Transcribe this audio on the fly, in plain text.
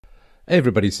Hey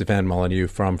everybody, Stefan Molyneux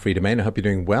from Freedomain. I hope you're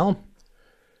doing well.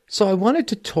 So I wanted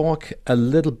to talk a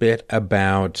little bit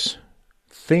about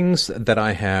things that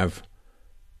I have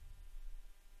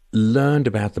learned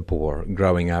about the poor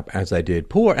growing up as I did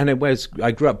poor. And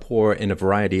I grew up poor in a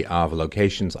variety of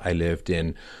locations. I lived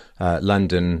in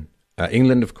London,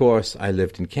 England, of course. I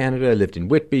lived in Canada, I lived in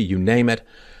Whitby, you name it.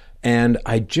 And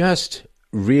I just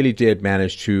really did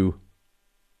manage to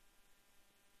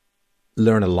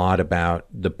learn a lot about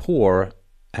the poor,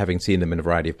 having seen them in a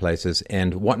variety of places,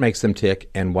 and what makes them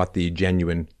tick and what the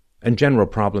genuine and general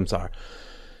problems are.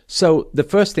 So the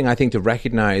first thing I think to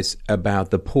recognize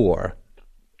about the poor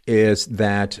is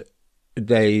that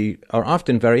they are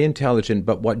often very intelligent,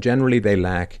 but what generally they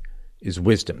lack is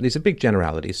wisdom. These are big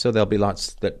generalities, so there'll be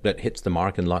lots that hits the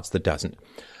mark and lots that doesn't.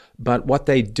 But what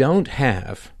they don't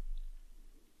have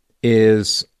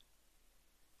is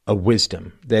a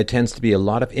wisdom. There tends to be a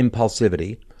lot of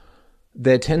impulsivity.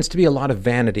 There tends to be a lot of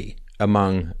vanity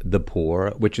among the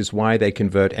poor, which is why they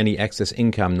convert any excess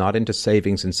income not into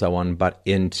savings and so on, but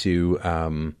into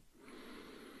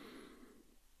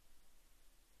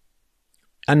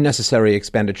unnecessary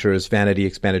expenditures, vanity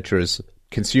expenditures,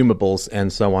 consumables,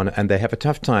 and so on. And they have a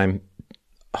tough time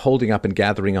holding up and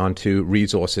gathering onto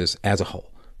resources as a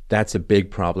whole. That's a big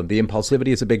problem. The impulsivity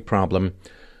is a big problem.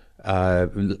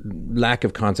 Lack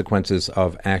of consequences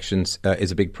of actions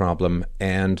is a big problem,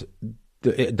 and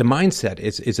the mindset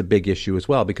is a big issue as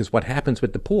well, because what happens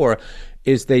with the poor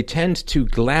is they tend to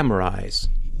glamorize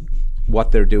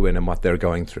what they're doing and what they're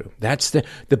going through. That's the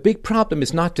big problem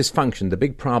is not dysfunction. The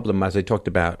big problem, as I talked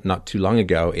about not too long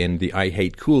ago in the I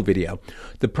Hate Cool video,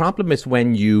 the problem is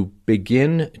when you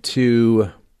begin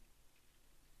to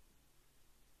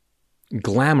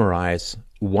glamorize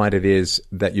what it is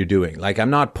that you're doing. Like,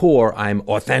 I'm not poor, I'm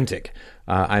authentic.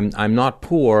 I'm not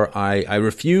poor, I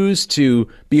refuse to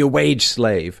be a wage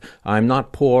slave. I'm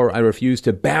not poor, I refuse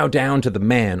to bow down to the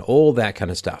man, all that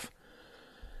kind of stuff.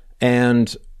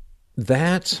 And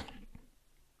that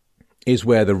is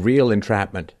where the real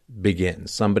entrapment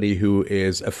begins. Somebody who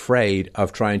is afraid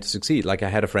of trying to succeed. Like, I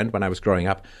had a friend when I was growing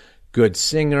up, good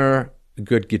singer,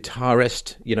 good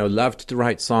guitarist, loved to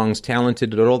write songs,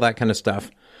 talented, all that kind of stuff.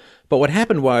 But what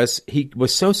happened was he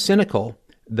was so cynical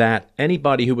that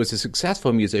anybody who was a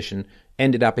successful musician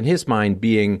ended up in his mind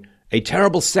being a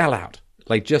terrible sellout,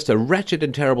 like just a wretched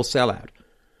and terrible sellout.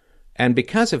 And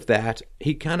because of that,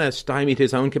 he kind of stymied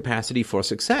his own capacity for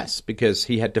success, because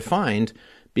he had defined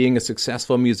being a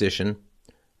successful musician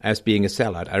as being a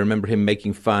sellout. I remember him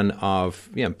making fun of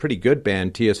a pretty good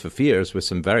band, Tears for Fears, with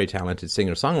some very talented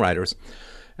singer-songwriters.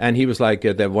 And he was like,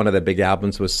 one of their big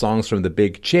albums was Songs from the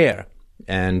Big Chair.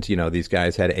 And, these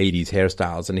guys had 80s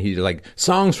hairstyles, and he's like,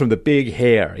 songs from the big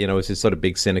hair, it was his sort of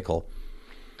big cynical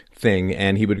thing.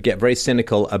 And he would get very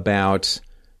cynical about,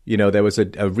 there was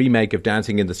a remake of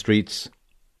Dancing in the Streets,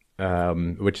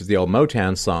 which is the old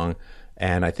Motown song.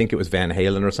 And I think it was Van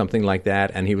Halen or something like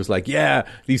that. And he was like, yeah,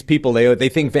 these people, they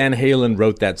think Van Halen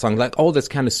wrote that song. Like, all this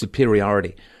kind of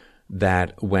superiority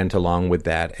that went along with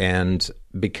that. And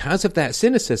because of that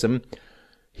cynicism,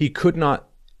 he could not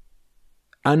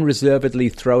unreservedly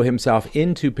throw himself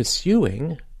into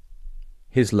pursuing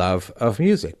his love of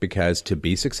music, because to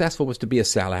be successful was to be a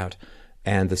sellout,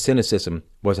 and the cynicism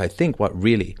was, I think, what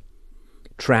really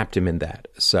trapped him in that.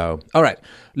 So, all right,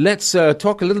 let's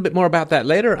talk a little bit more about that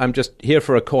later. I'm just here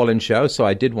for a call-in show, so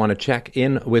I did want to check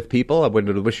in with people. I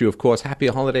wanted to wish you, of course, happy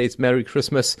holidays, Merry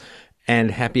Christmas,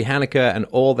 and Happy Hanukkah, and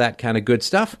all that kind of good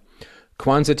stuff.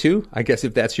 Kwanzaa too, I guess,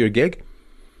 if that's your gig.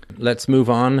 Let's move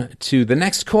on to the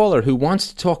next caller, who wants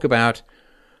to talk about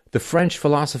the French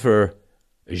philosopher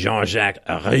Jean-Jacques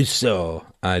Rousseau,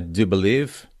 I do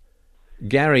believe.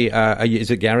 Gary, is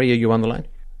it Gary? Are you on the line?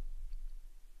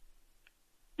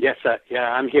 Yes,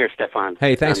 yeah, I'm here, Stefan.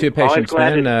 Hey, thanks for your patience,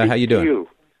 man. How you doing?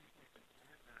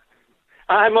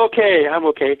 I'm okay.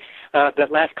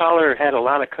 That last caller had a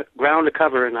lot of ground to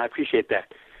cover, and I appreciate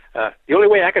that. The only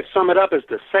way I could sum it up is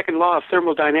the second law of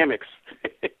thermodynamics.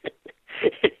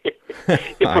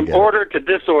 From order to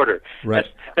disorder. Right.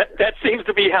 That seems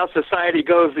to be how society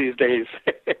goes these days.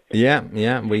 Yeah.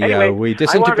 Anyway, we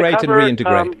disintegrate and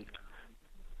reintegrate.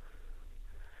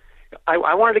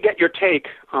 I wanted to get your take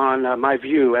on my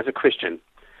view as a Christian.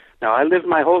 Now, I lived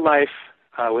my whole life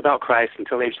without Christ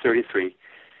until age 33.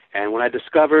 And when I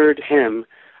discovered him,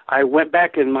 I went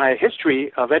back in my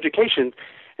history of education,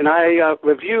 and I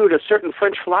reviewed a certain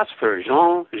French philosopher,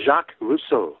 Jean-Jacques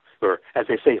Rousseau, or as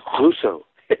they say, Rousseau.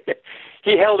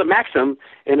 He held a maxim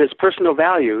in his personal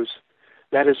values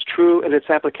that is true in its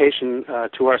application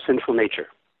to our sinful nature.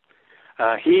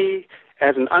 He,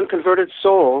 as an unconverted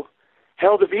soul,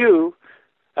 held a view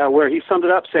where he summed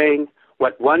it up saying,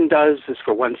 What one does is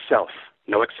for oneself,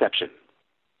 no exception.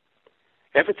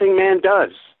 Everything man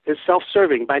does is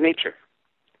self-serving by nature.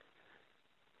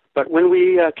 But when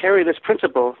we carry this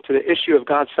principle to the issue of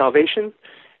God's salvation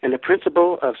and the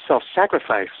principle of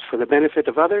self-sacrifice for the benefit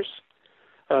of others,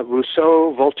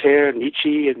 Rousseau, Voltaire,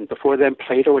 Nietzsche, and before them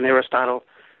Plato and Aristotle,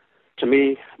 to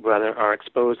me, brother, are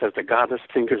exposed as the godless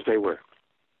thinkers they were.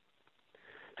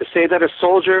 To say that a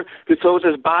soldier who throws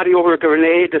his body over a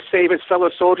grenade to save his fellow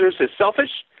soldiers is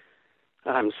selfish?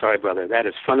 I'm sorry, brother, that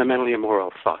is fundamentally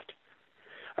immoral thought.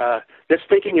 This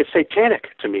thinking is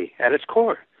satanic to me at its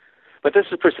core. But this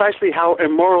is precisely how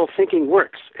immoral thinking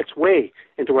works, its way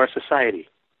into our society.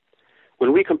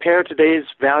 When we compare today's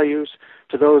values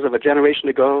to those of a generation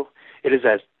ago, it is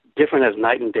as different as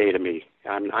night and day to me.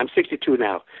 I'm 62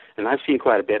 now, and I've seen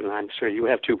quite a bit, and I'm sure you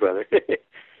have too, brother.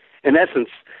 In essence,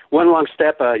 one wrong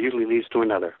step usually leads to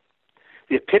another.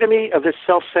 The epitome of this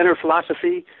self-centered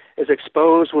philosophy is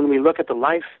exposed when we look at the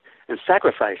life and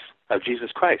sacrifice of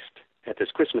Jesus Christ at this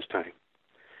Christmas time.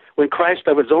 When Christ,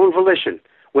 of his own volition,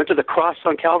 went to the cross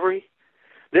on Calvary,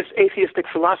 this atheistic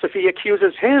philosophy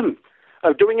accuses him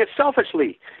of doing it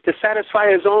selfishly to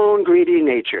satisfy his own greedy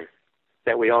nature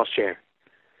that we all share.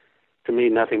 To me,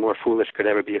 nothing more foolish could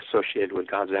ever be associated with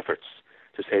God's efforts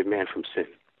to save man from sin.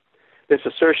 This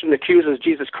assertion accuses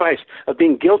Jesus Christ of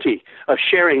being guilty of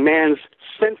sharing man's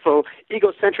sinful,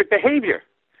 egocentric behavior.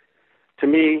 To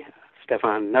me,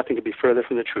 Stefan, nothing could be further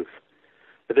from the truth.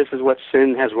 But this is what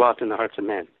sin has wrought in the hearts of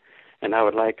men. And I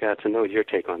would like to know your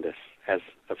take on this as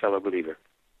a fellow believer.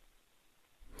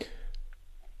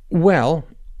 Well,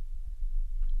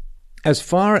 as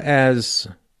far as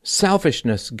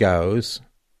selfishness goes,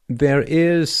 there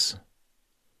is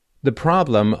the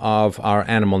problem of our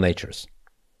animal natures.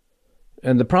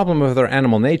 And the problem with our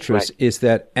animal natures is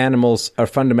that animals are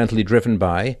fundamentally driven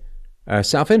by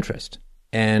self-interest.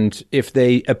 And if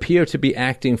they appear to be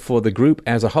acting for the group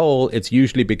as a whole, it's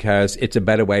usually because it's a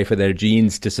better way for their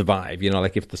genes to survive. You know,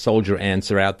 like if the soldier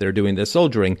ants are out there doing their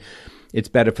soldiering, it's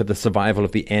better for the survival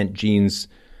of the ant genes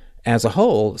as a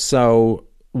whole. So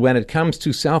when it comes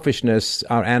to selfishness,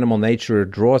 our animal nature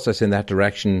draws us in that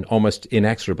direction almost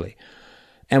inexorably.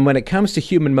 And when it comes to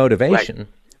human motivation,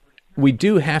 we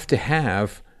do have to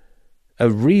have a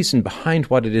reason behind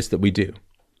what it is that we do.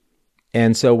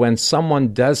 And so when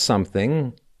someone does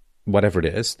something, whatever it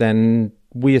is, then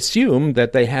we assume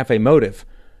that they have a motive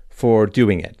for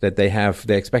doing it, that they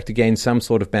expect to gain some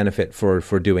sort of benefit for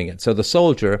doing it. So the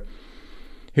soldier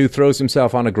who throws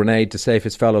himself on a grenade to save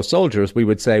his fellow soldiers, we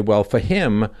would say, well, for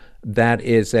him, that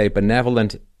is a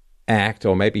benevolent act,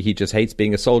 or maybe he just hates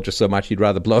being a soldier so much he'd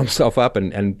rather blow himself up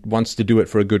and wants to do it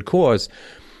for a good cause.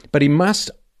 But he must,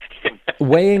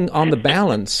 weighing on the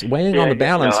balance, he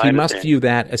must view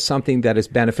that as something that is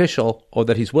beneficial or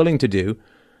that he's willing to do.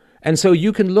 And so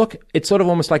you can look, it's sort of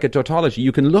almost like a tautology.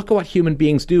 You can look at what human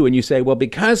beings do and you say, well,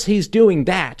 because he's doing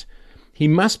that, he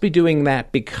must be doing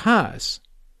that because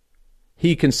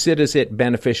he considers it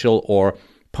beneficial or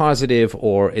positive,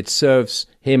 or it serves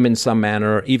him in some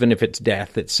manner, even if it's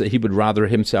death. He would rather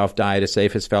himself die to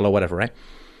save his fellow, whatever, right?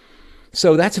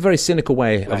 So that's a very cynical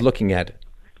way of looking at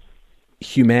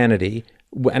humanity.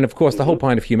 And of course, the whole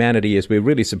point of humanity is we're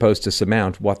really supposed to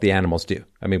surmount what the animals do.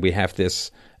 I mean, we have this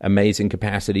amazing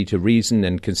capacity to reason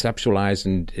and conceptualize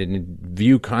and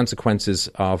view consequences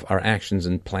of our actions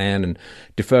and plan and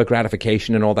defer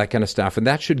gratification and all that kind of stuff. And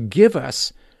that should give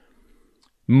us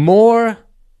more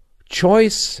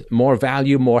choice, more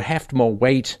value, more heft, more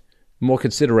weight, more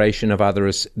consideration of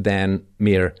others than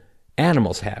mere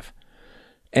animals have.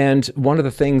 And one of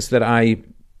the things that I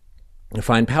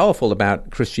find powerful about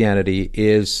Christianity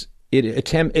is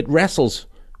it wrestles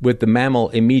with the mammal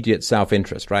immediate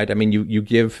self-interest, right? I mean, you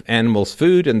give animals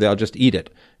food and they'll just eat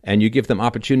it. And you give them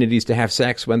opportunities to have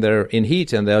sex when they're in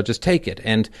heat and they'll just take it.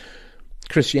 And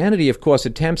Christianity, of course,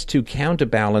 attempts to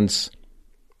counterbalance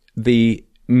the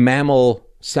mammal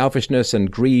selfishness and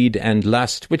greed and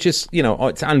lust, which is,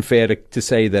 it's unfair to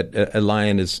say that a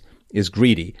lion is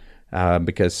greedy.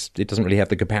 Because it doesn't really have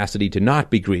the capacity to not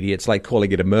be greedy. It's like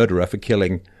calling it a murderer for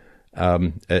killing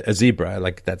a zebra.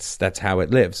 Like that's how it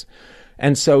lives.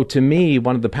 And so to me,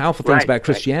 one of the powerful things about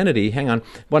Christianity,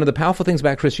 one of the powerful things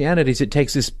about Christianity is it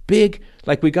takes this big,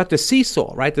 like we got the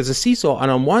seesaw, right? There's a seesaw,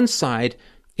 and on one side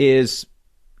is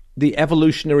the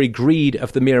evolutionary greed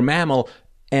of the mere mammal,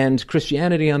 and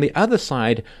Christianity on the other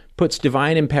side puts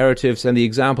divine imperatives and the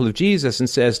example of Jesus and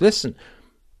says, listen,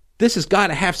 this has got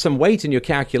to have some weight in your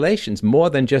calculations, more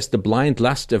than just the blind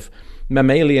lust of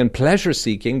mammalian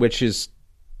pleasure-seeking, which is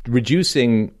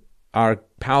reducing our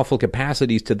powerful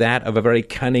capacities to that of a very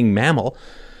cunning mammal.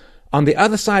 On the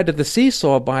other side of the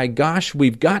seesaw, by gosh,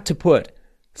 we've got to put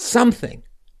something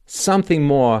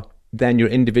more than your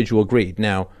individual greed.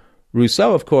 Now,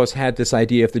 Rousseau, of course, had this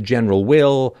idea of the general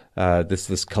will,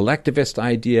 this collectivist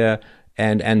idea,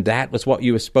 and that was what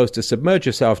you were supposed to submerge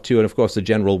yourself to. And of course, the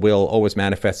general will always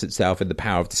manifests itself in the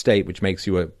power of the state, which makes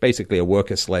you basically a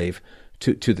worker slave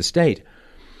to the state.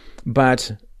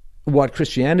 But what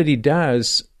Christianity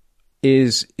does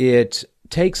is it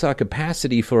takes our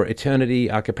capacity for eternity,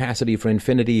 our capacity for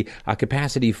infinity, our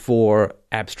capacity for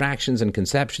abstractions and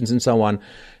conceptions and so on,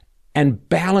 and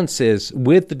balances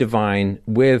with the divine,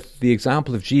 with the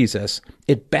example of Jesus.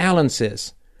 It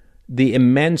balances the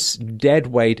immense dead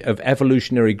weight of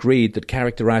evolutionary greed that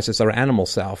characterizes our animal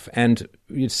self. And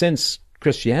since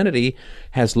Christianity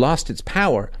has lost its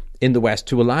power in the West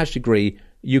to a large degree,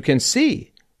 you can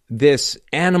see this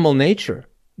animal nature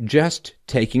just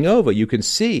taking over. You can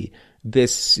see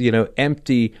this,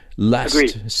 empty lust,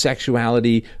 Agreed.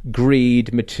 Sexuality,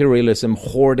 greed, materialism,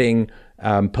 hoarding,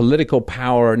 political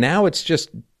power. Now it's just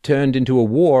turned into a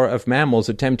war of mammals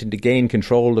attempting to gain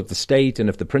control of the state and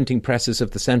of the printing presses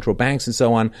of the central banks and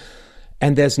so on.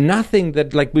 And there's nothing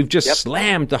that, we've just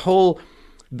slammed the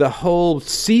whole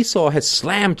seesaw has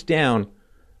slammed down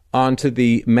onto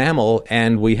the mammal,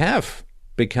 and we have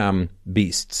become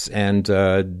beasts. And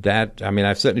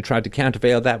I've certainly tried to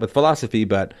countervail that with philosophy,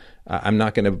 but I'm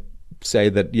not going to say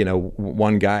that,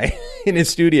 one guy in his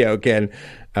studio can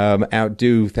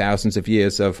outdo thousands of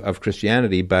years of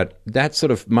Christianity. But that's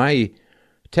sort of my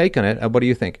take on it. What do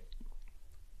you think?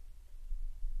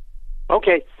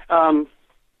 Okay.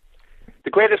 The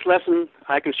greatest lesson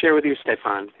I can share with you,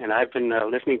 Stefan, and I've been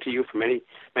listening to you for many,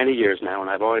 many years now, and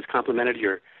I've always complimented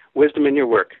your wisdom in your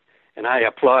work. And I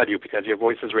applaud you because your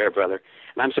voice is rare, brother.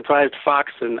 And I'm surprised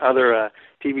Fox and other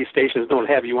TV stations don't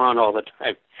have you on all the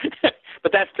time.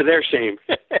 But that's to their shame.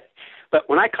 But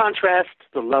when I contrast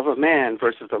the love of man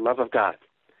versus the love of God,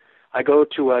 I go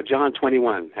to John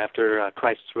 21 after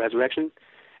Christ's resurrection,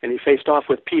 and he faced off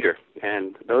with Peter.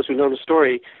 And those who know the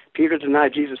story, Peter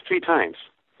denied Jesus 3 times.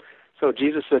 So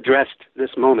Jesus addressed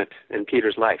this moment in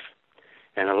Peter's life.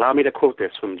 And allow me to quote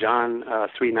this from John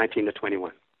 3:19 to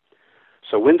 21.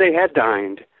 So when they had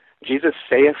dined, Jesus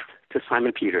saith to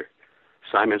Simon Peter,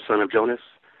 Simon, son of Jonas,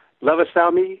 lovest thou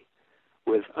me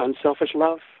with unselfish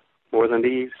love more than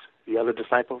these, the other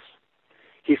disciples?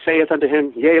 He saith unto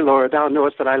him, Yea, Lord, thou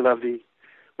knowest that I love thee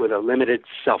with a limited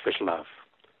selfish love.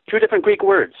 2 different Greek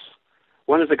words.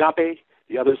 One is agape,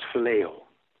 the other is phileo.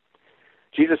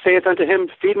 Jesus saith unto him,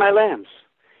 Feed my lambs.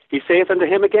 He saith unto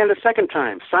him again the second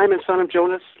time, Simon, son of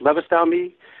Jonas, lovest thou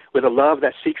me with a love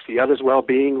that seeks the other's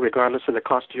well-being regardless of the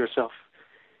cost to yourself?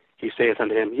 He saith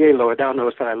unto him, Yea, Lord, thou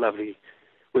knowest that I love thee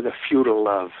with a futile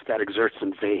love that exerts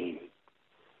in vain.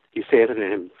 He saith unto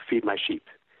him, Feed my sheep.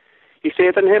 He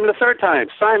saith unto him the third time,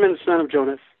 Simon, son of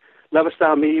Jonas, lovest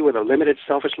thou me with a limited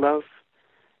selfish love?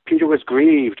 Peter was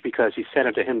grieved because he said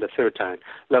unto him the third time,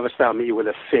 Lovest thou me with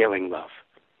a failing love?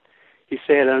 He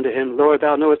said unto him, Lord,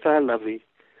 thou knowest that I love thee.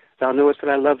 Thou knowest that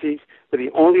I love thee with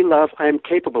the only love I am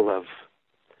capable of.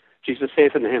 Jesus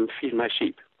saith unto him, Feed my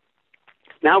sheep.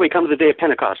 Now we come to the day of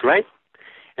Pentecost, right?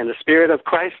 And the Spirit of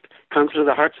Christ comes to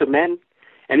the hearts of men,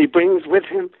 and he brings with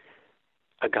him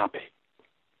agape.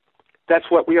 That's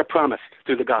what we are promised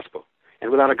through the gospel.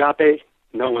 And without agape,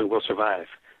 no one will survive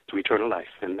to eternal life.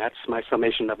 And that's my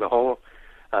summation of the whole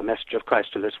message of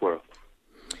Christ to this world.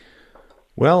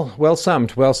 Well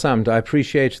summed. I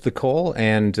appreciate the call,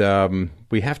 and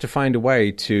we have to find a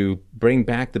way to bring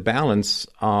back the balance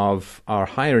of our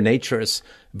higher natures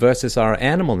versus our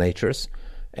animal natures.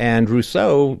 And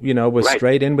Rousseau, was Right.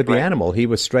 straight in with the Right. animal. He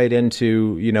was straight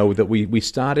into, that we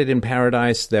started in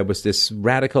paradise. There was this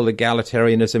radical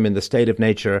egalitarianism in the state of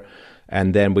nature,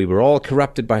 and then we were all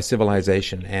corrupted by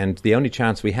civilization. And the only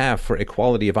chance we have for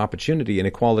equality of opportunity and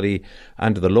equality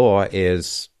under the law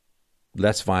is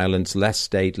less violence, less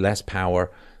state, less power.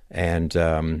 And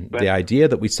the idea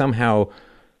that we somehow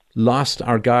lost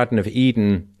our Garden of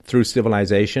Eden through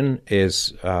civilization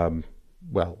is,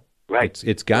 Right.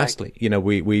 it's ghastly.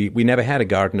 Right. We never had a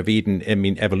Garden of Eden. I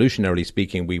mean, evolutionarily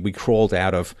speaking, we crawled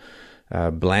out of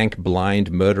blank,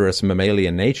 blind, murderous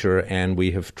mammalian nature, and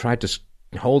we have tried to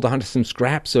hold on to some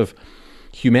scraps of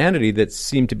humanity that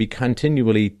seem to be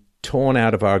continually torn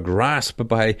out of our grasp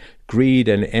by greed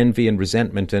and envy and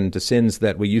resentment and the sins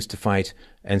that we used to fight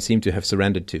and seem to have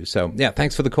surrendered to. So, yeah,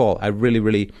 thanks for the call. I really,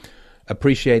 really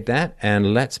appreciate that.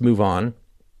 And let's move on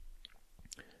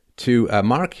to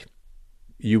Mark.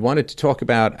 You wanted to talk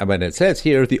about, it says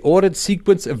here, the ordered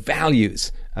sequence of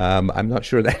values. I'm not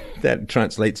sure that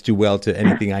translates too well to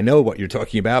anything I know what you're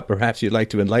talking about. Perhaps you'd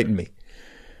like to enlighten me.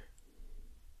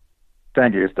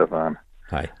 Thank you, Stefan.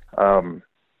 Hi.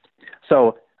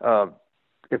 So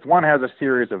if one has a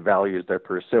series of values they're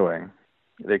pursuing,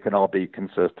 they can all be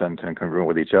consistent and congruent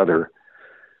with each other.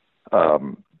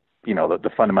 The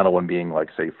fundamental one being, like,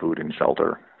 say, food and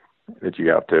shelter, that you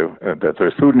have to, that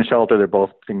there's food and shelter, they're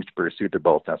both things to pursue, they're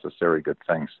both necessary good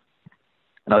things.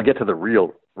 And I'll get to the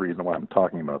real reason why I'm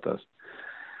talking about this,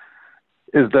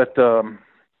 is that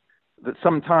that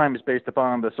sometimes, based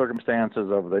upon the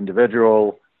circumstances of the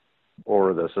individual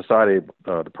or the society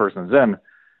the person's in,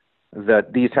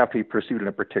 that these have to be pursued in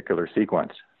a particular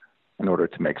sequence in order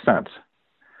to make sense.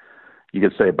 You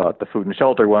could say about the food and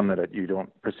shelter one that you don't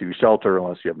pursue shelter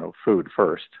unless you have no food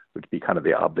first, which would be kind of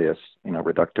the obvious,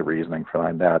 reductive reasoning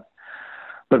behind that.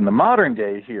 But in the modern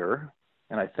day here,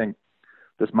 and I think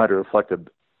this might have reflected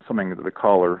something that the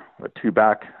caller two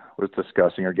back was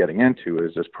discussing or getting into,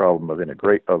 is this problem of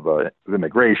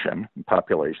immigration,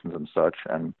 populations and such.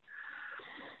 And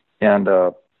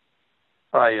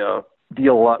I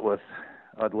deal a lot with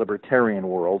the libertarian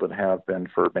world and have been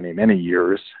for many, many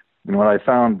years. And what I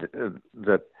found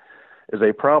that is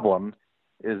a problem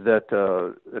is that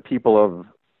the people of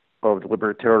the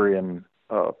libertarian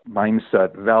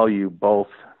mindset value both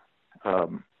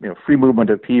free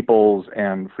movement of peoples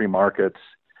and free markets,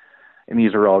 and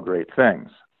these are all great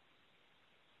things.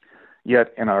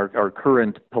 Yet in our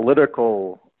current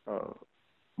political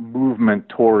movement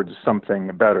towards something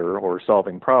better or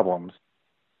solving problems,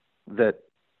 that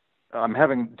I'm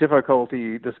having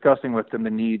difficulty discussing with them the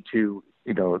need to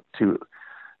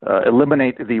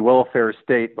eliminate the welfare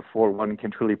state before one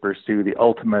can truly pursue the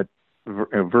ultimate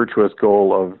virtuous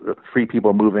goal of free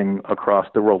people moving across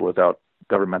the world without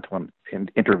governmental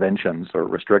interventions or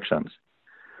restrictions.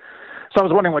 So I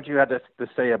was wondering what you had to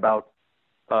say about,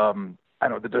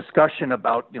 the discussion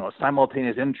about,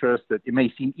 simultaneous interests, that it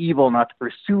may seem evil not to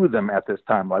pursue them at this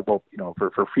time. Like, well,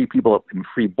 for free people in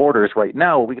free borders right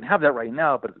now, we can have that right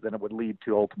now, but then it would lead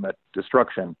to ultimate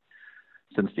destruction,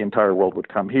 since the entire world would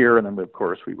come here, and then of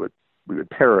course we would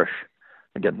perish.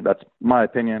 Again, that's my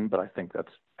opinion, but I think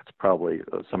that's probably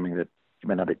something that you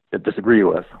may not disagree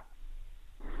with.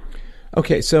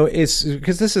 Okay, so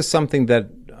because this is something that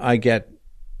I get,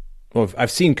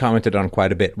 I've seen commented on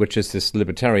quite a bit, which is this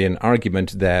libertarian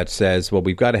argument that says, well,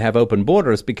 we've got to have open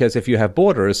borders, because if you have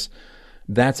borders,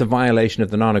 that's a violation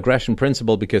of the non-aggression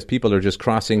principle, because people are just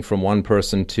crossing from one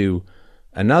person to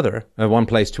another, one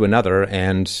place to another,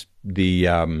 and the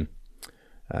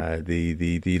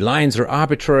lines are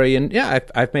arbitrary. And yeah,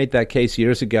 I've made that case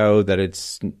years ago that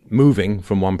it's moving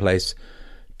from one place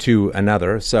to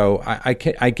another. So I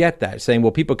get that, saying,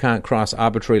 well, people can't cross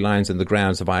arbitrary lines in the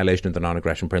grounds of violation of the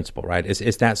non-aggression principle, right?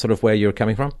 Is that sort of where you're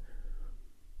coming from?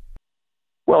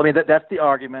 Well, I mean, that's the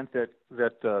argument that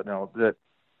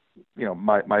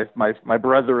my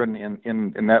brethren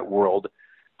in that world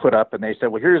put up, and they said,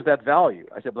 well, here's that value.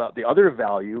 I said, well, the other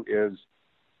value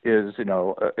is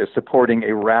supporting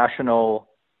a rational,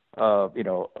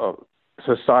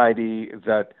 society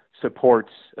that supports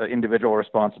individual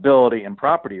responsibility and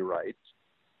property rights.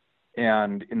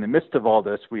 And in the midst of all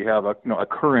this, we have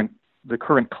the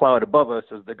current cloud above us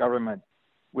is the government,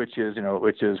 which is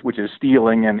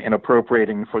stealing and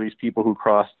appropriating for these people who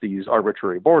cross these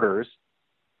arbitrary borders.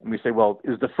 And we say, well,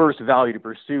 is the first value to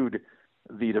pursue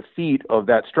the defeat of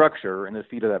that structure and the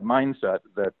defeat of that mindset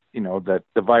that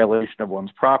the violation of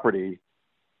one's property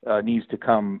needs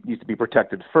to be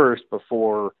protected first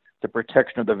before the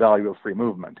protection of the value of free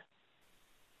movement.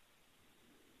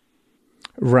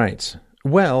 Right.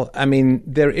 Well, I mean,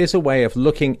 there is a way of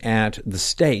looking at the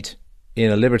state in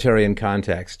a libertarian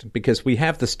context, because we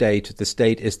have the state. The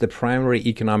state is the primary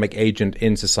economic agent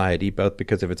in society, both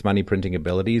because of its money printing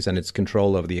abilities and its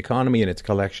control over the economy and its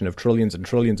collection of trillions and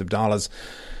trillions of dollars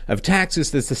of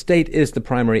taxes. The state is the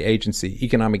primary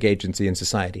economic agency in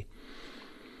society.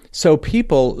 So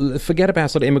people, forget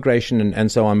about sort of immigration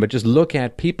and so on, but just look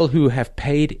at people who have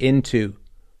paid into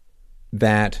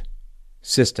that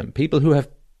system. People who have,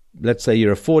 let's say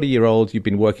you're a 40-year-old, you've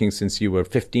been working since you were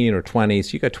 15 or 20,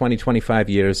 so you've got 20, 25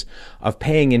 years of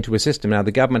paying into a system. Now,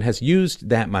 the government has used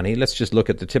that money. Let's just look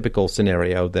at the typical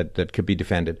scenario that could be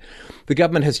defended. The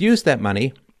government has used that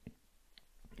money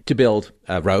to build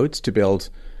roads, to build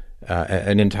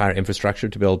an entire infrastructure,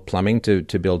 to build plumbing, to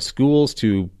build schools,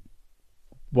 to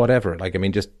whatever.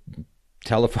 Just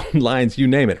telephone lines, you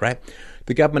name it, right?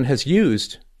 The government has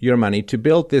used your money to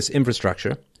build this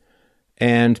infrastructure.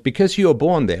 And because you are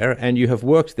born there and you have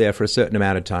worked there for a certain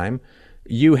amount of time,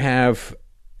 you have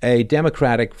a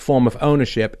democratic form of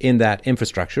ownership in that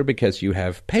infrastructure because you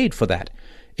have paid for that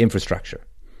infrastructure.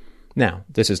 Now,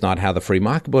 this is not how the free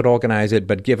market would organize it,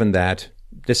 but given that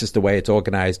this is the way it's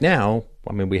organized now.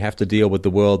 I mean, we have to deal with the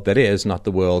world that is, not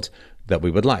the world that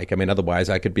we would like. I mean, otherwise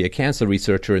I could be a cancer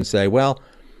researcher and say, well,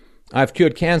 I've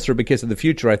cured cancer because in the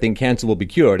future I think cancer will be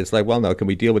cured. It's like, well, no, can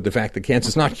we deal with the fact that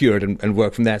cancer's not cured and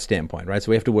work from that standpoint, right? So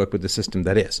we have to work with the system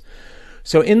that is.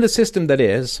 So in the system that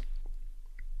is,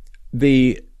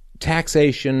 the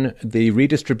taxation, the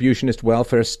redistributionist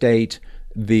welfare state,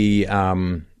 the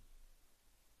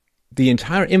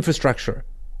entire infrastructure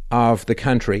of the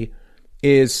country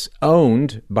is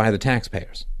owned by the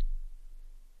taxpayers.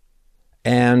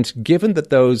 And given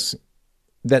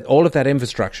that all of that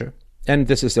infrastructure, and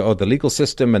this is the legal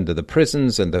system and the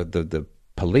prisons and the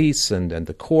police and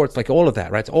the courts, like all of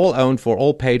that, right? It's all owned for,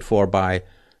 all paid for by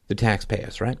the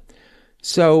taxpayers, right?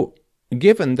 So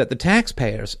given that the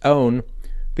taxpayers own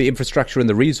the infrastructure and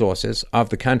the resources of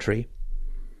the country,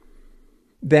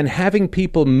 then having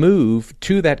people move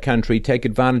to that country, take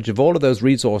advantage of all of those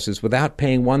resources without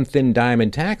paying one thin dime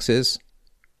in taxes,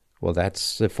 well,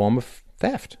 that's a form of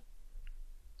theft.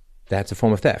 That's a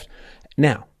form of theft.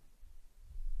 Now,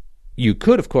 you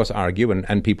could, of course, argue,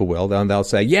 and people will, and they'll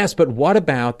say, yes, but what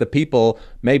about the people,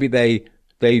 maybe they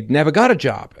never got a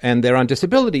job, and they're on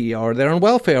disability, or they're on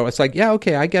welfare. It's like, yeah,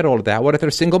 okay, I get all of that. What if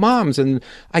they're single moms? And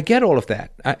I get all of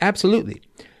that. Absolutely.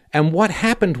 And what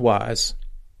happened was,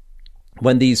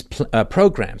 when these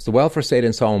programs, the welfare state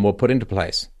and so on, were put into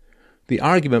place, the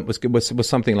argument was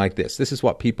something like this. This is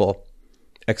what people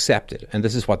accepted, and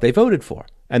this is what they voted for,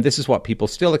 and this is what people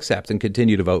still accept and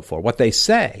continue to vote for. What they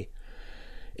say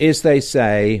is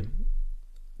the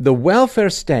welfare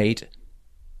state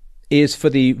is for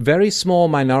the very small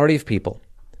minority of people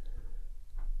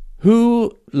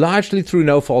who, largely through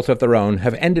no fault of their own,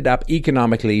 have ended up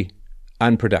economically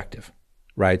unproductive.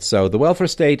 Right, so the welfare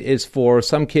state is for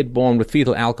some kid born with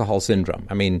fetal alcohol syndrome.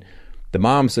 I mean, the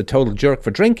mom's a total jerk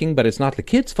for drinking, but it's not the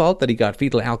kid's fault that he got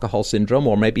fetal alcohol syndrome,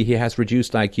 or maybe he has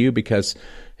reduced IQ because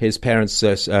his parents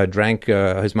drank,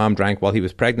 his mom drank while he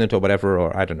was pregnant or whatever,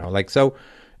 or I don't know. Like, so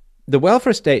the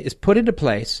welfare state is put into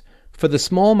place for the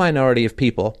small minority of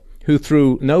people who,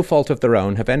 through no fault of their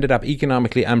own, have ended up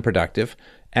economically unproductive,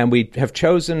 and we have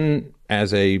chosen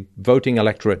as a voting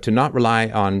electorate to not rely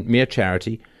on mere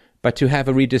charity, but to have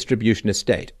a redistributionist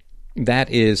state. That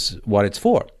is what it's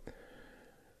for.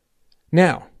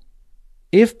 Now,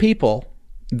 if people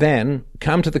then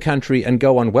come to the country and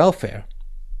go on welfare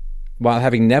while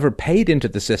having never paid into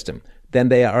the system, then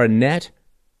they are a net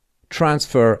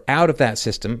transfer out of that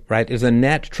system, right? It's a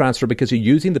net transfer because you're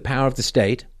using the power of the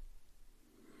state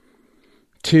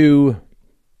to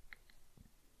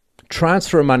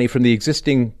transfer money from the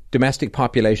existing domestic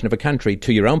population of a country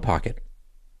to your own pocket.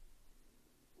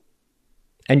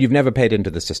 And you've never paid into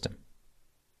the system.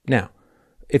 Now,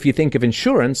 if you think of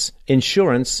insurance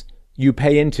you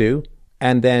pay into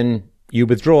and then you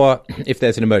withdraw if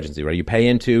there's an emergency, right? You pay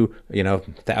into,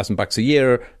 $1,000 a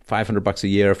year, $500 a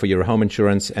year for your home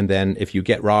insurance, and then if you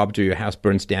get robbed or your house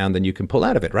burns down, then you can pull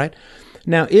out of it, right?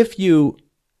 Now, if you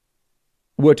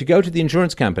were to go to the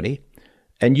insurance company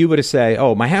and you were to say,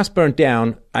 oh, my house burnt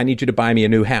down, I need you to buy me a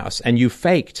new house, and you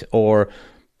faked or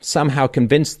somehow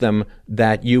convinced them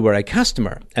that you were a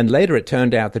customer, and later it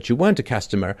turned out that you weren't a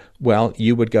customer, well,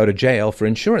 you would go to jail for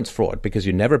insurance fraud because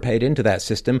you never paid into that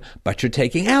system, but you're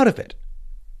taking out of it.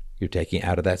 You're taking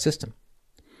out of that system.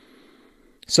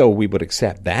 So we would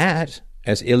accept that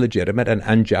as illegitimate and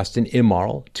unjust and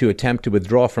immoral to attempt to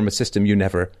withdraw from a system you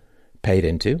never paid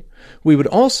into. We would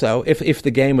also, if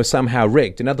the game was somehow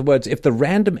rigged, in other words, if the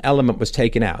random element was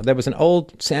taken out, there was an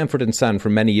old Sanford and Son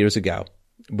from many years ago,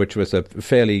 which was a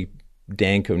fairly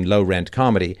dank and low-rent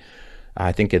comedy,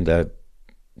 I think in the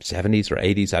 70s or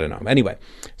 80s, I don't know. Anyway,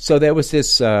 so there was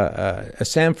this,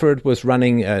 Sanford was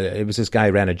running, it was this guy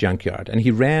who ran a junkyard, and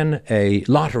he ran a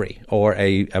lottery or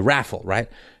a raffle, right?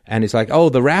 And it's like, oh,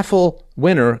 the raffle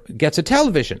winner gets a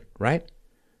television, right?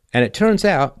 And it turns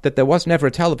out that there was never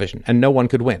a television and no one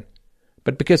could win.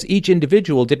 But because each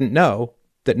individual didn't know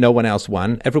that no one else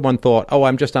won, everyone thought, oh,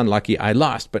 I'm just unlucky, I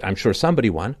lost, but I'm sure somebody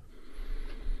won.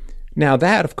 Now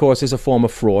that, of course, is a form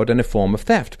of fraud and a form of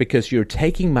theft because you're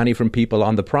taking money from people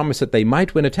on the promise that they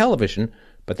might win a television,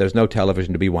 but there's no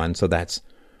television to be won, so that's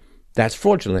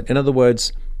fraudulent. In other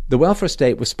words, the welfare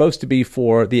state was supposed to be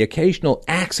for the occasional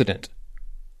accident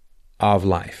of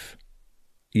life.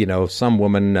 Some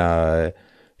woman,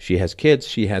 she has kids,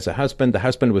 she has a husband, the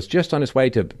husband was just on his way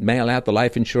to mail out the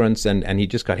life insurance and he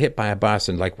just got hit by a bus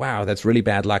and like, wow, that's really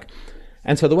bad luck.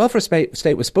 And so the welfare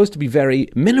state was supposed to be very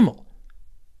minimal.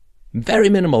 Very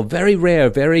minimal, very rare,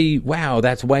 wow,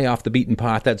 that's way off the beaten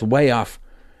path, that's way off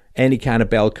any kind of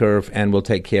bell curve, and we'll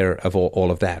take care of all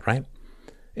of that, right?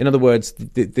 In other words,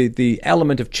 the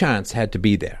element of chance had to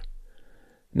be there.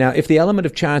 Now, if the element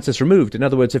of chance is removed, in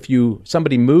other words, if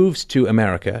somebody moves to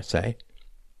America, say,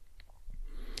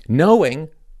 knowing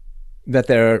that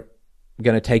they're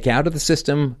going to take out of the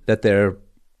system, that they're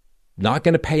not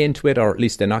going to pay into it, or at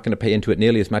least they're not going to pay into it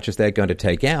nearly as much as they're going to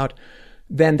take out,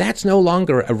 then that's no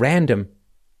longer a random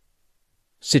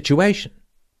situation,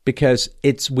 because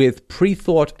it's with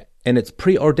pre-thought and it's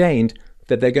preordained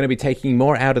that they're going to be taking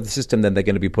more out of the system than they're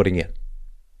going to be putting in,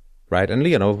 right?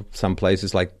 And, some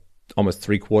places like almost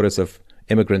 3/4 of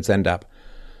immigrants end up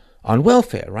on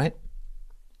welfare, right?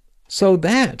 So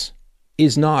that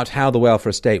is not how the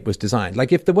welfare state was designed.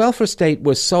 Like if the welfare state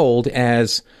was sold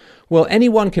as, well,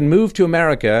 anyone can move to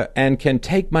America and can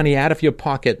take money out of your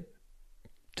pocket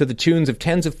to the tunes of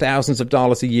tens of thousands of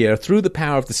dollars a year through the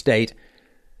power of the state,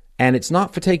 and it's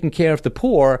not for taking care of the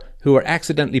poor who are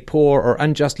accidentally poor or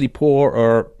unjustly poor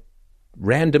or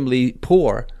randomly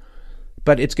poor,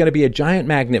 but it's going to be a giant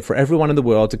magnet for everyone in the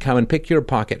world to come and pick your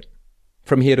pocket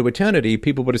from here to eternity,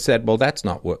 people would have said, well, that's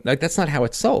not how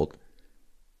it's sold.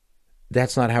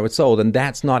 That's not how it's sold, and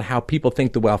that's not how people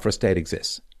think the welfare state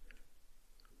exists.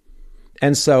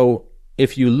 And so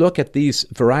if you look at these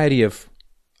variety of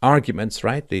arguments,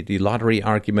 right, the lottery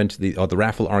argument, or the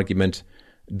raffle argument,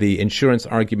 the insurance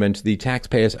argument, the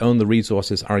taxpayers own the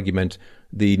resources argument,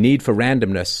 the need for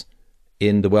randomness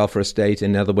in the welfare state,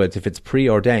 in other words, if it's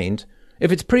preordained,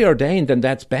 then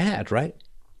that's bad, right?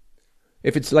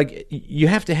 If it's like, you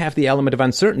have to have the element of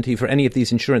uncertainty for any of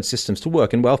these insurance systems to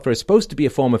work, and welfare is supposed to be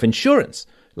a form of insurance,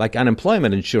 like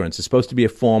unemployment insurance is supposed to be a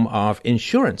form of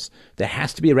insurance. There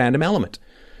has to be a random element,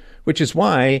 which is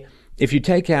why if you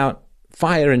take out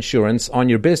fire insurance on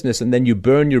your business and then you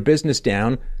burn your business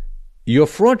down, you're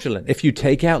fraudulent. If you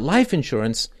take out life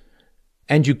insurance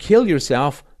and you kill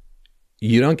yourself,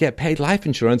 you don't get paid life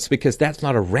insurance because that's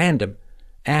not a random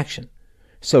action.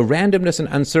 So randomness and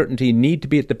uncertainty need to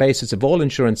be at the basis of all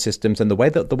insurance systems, and the way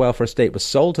that the welfare state was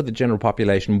sold to the general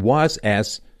population was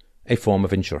as a form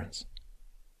of insurance.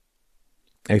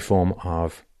 A form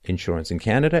of insurance. In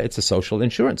Canada, it's a social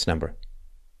insurance number.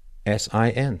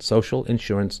 SIN, social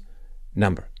insurance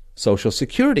number. Social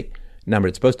security number.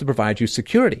 It's supposed to provide you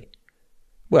security.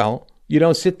 Well, you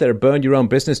don't sit there, burn your own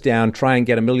business down, try and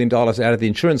get $1 million out of the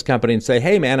insurance company and say,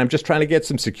 hey, man, I'm just trying to get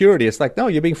some security. It's like, no,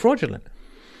 you're being fraudulent.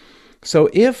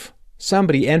 So if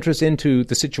somebody enters into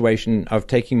the situation of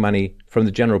taking money from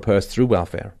the general purse through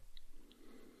welfare,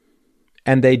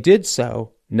 and they did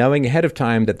so knowing ahead of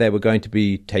time that they were going to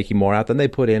be taking more out than they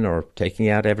put in, or taking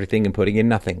out everything and putting in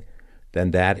nothing,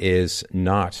 then that is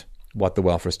not what the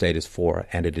welfare state is for,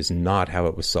 and it is not how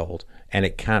it was sold, and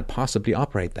it can't possibly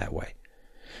operate that way.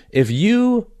 If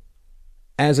you,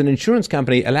 as an insurance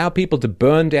company, allow people to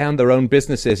burn down their own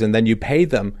businesses and then you pay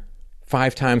them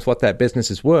 5 times what that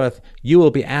business is worth, you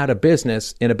will be out of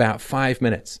business in about 5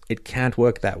 minutes. It can't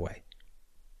work that way.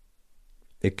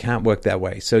 It can't work that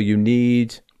way. So you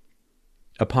need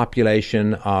a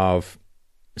population of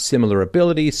similar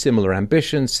ability, similar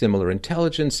ambition, similar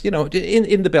intelligence,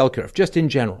 in the bell curve, just in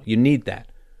general. You need that.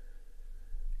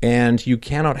 And you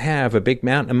cannot have a big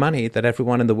mountain of money that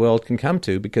everyone in the world can come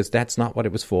to, because that's not what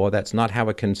it was for. That's not how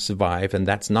it can survive, and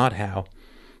that's not how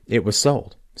it was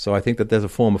sold. So I think that there's a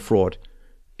form of fraud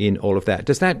in all of that.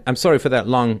 I'm sorry for that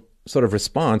long sort of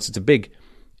response. It's a big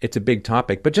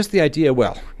topic, but just the idea,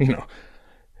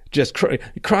 just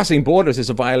crossing borders is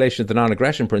a violation of the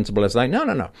non-aggression principle. It's like,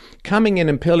 no. Coming in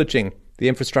and pillaging the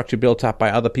infrastructure built up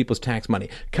by other people's tax money,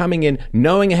 coming in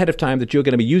knowing ahead of time that you're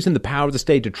going to be using the power of the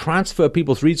state to transfer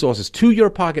people's resources to your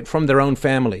pocket from their own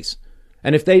families.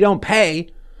 And if they don't pay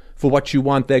for what you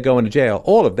want, they're going to jail.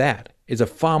 All of that is a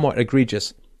far more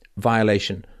egregious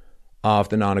violation of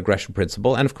the non-aggression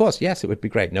principle. And of course, yes, it would be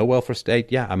great. No welfare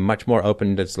state. Yeah, I'm much more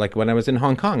open. It's like when I was in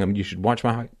Hong Kong. I mean, you should watch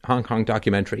my Hong Kong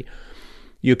documentary.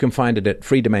 You can find it at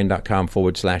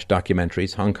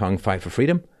freedomain.com/documentaries, Hong Kong Fight for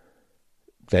Freedom.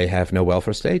 They have no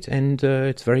welfare state, and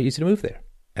it's very easy to move there.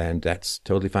 And that's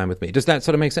totally fine with me. Does that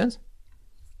sort of make sense?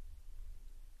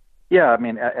 Yeah, I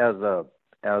mean, as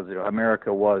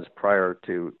America was prior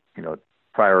to say the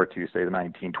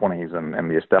 1920s and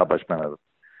the establishment of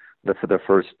the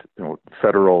first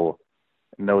federal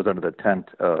nose under the tent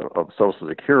of Social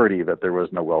Security, that there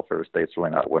was no welfare state.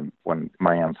 Certainly not when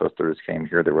my ancestors came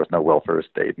here. There was no welfare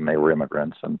state, and they were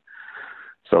immigrants, and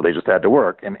so they just had to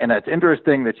work. And it's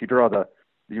interesting that you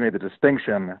made the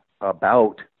distinction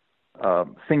about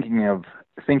thinking of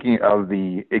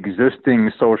the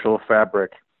existing social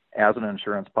fabric as an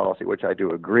insurance policy, which I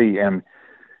do agree, and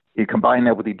you combine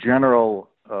that with the general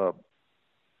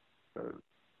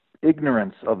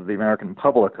ignorance of the American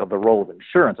public of the role of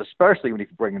insurance, especially when you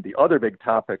bring in the other big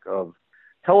topic of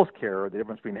health care, the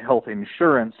difference between health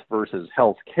insurance versus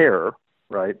health care,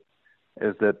 right,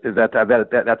 is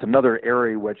that's another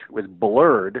area which was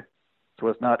blurred. So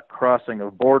it's not crossing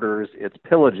of borders, it's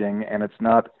pillaging, and it's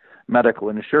not medical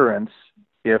insurance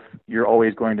if you're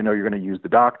always going to know you're going to use the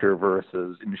doctor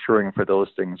versus insuring for those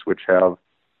things which have,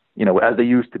 as they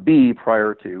used to be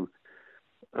prior to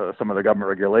some of the government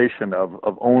regulation of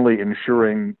only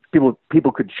insuring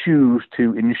people could choose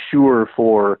to insure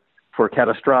for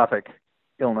catastrophic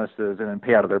illnesses and then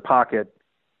pay out of their pocket,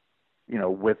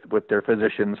 with their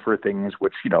physicians for things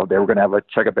which, they were going to have a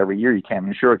checkup every year. You can't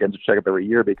insure against a checkup every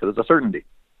year because it's a certainty.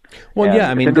 Well, and yeah,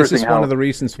 I mean, this is one of the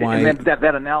reasons why... And that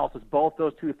analysis, both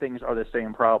those two things are the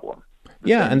same problem.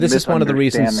 And this is one of the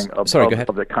reasons... Sorry, go ahead.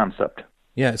 Of the concept.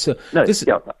 Yeah, so this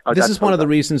is one of the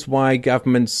reasons why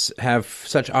governments have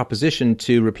such opposition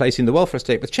to replacing the welfare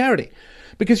state with charity,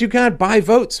 because you can't buy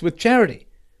votes with charity.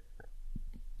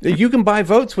 You can buy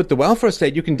votes with the welfare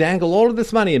state. You can dangle all of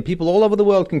this money, and people all over the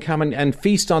world can come and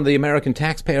feast on the American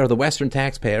taxpayer or the Western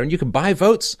taxpayer, and you can buy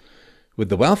votes with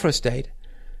the welfare state.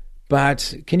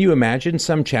 But can you imagine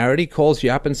some charity calls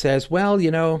you up and says, well,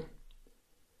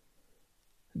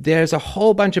 there's a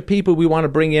whole bunch of people we want to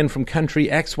bring in from country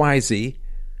XYZ.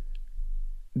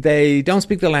 They don't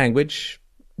speak the language.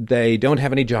 They don't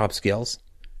have any job skills.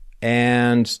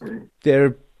 And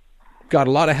they've got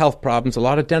a lot of health problems, a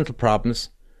lot of dental problems.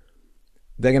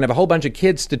 They're going to have a whole bunch of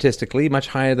kids statistically, much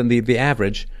higher than the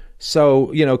average.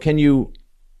 So, can you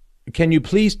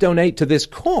please donate to this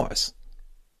cause?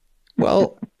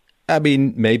 Well, I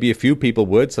mean, maybe a few people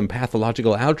would, some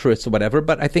pathological altruists or whatever,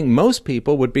 but I think most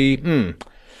people would be,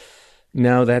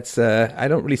 no, that's, I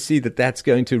don't really see that that's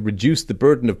going to reduce the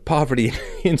burden of poverty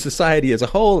in society as a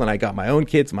whole. And I got my own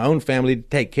kids, my own family to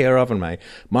take care of, and my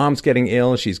mom's getting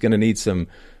ill. She's going to need some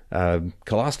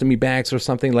colostomy bags or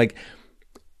something like.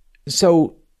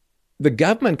 So the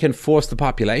government can force the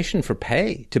population to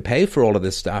pay for all of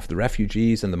this stuff, the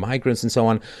refugees and the migrants and so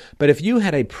on. But if you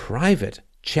had a private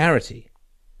charity,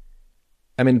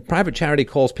 I mean, private charity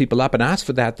calls people up and asks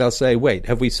for that. They'll say, wait,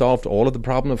 have we solved all of the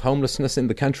problem of homelessness in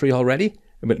the country already?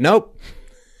 But nope.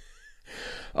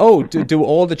 Oh, do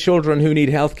all the children who need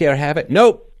health care have it?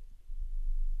 Nope.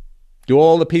 Do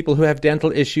all the people who have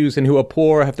dental issues and who are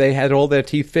poor, have they had all their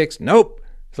teeth fixed? Nope.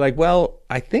 It's like, well,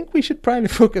 I think we should probably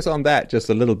focus on that just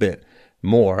a little bit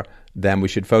more than we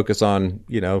should focus on,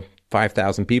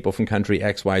 5,000 people from country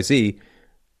XYZ,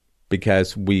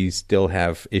 because we still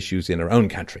have issues in our own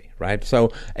country, right?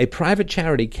 So a private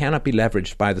charity cannot be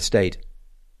leveraged by the state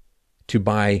to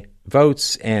buy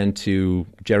votes and to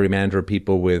gerrymander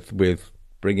people with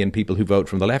bring in people who vote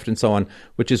from the left and so on,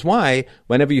 which is why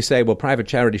whenever you say, well, private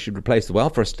charity should replace the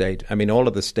welfare state, I mean, all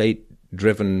of the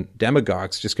state-driven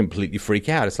demagogues just completely freak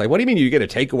out. It's like, what do you mean you're going to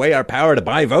take away our power to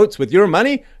buy votes with your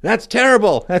money? That's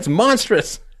terrible. That's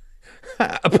monstrous.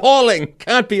 Appalling.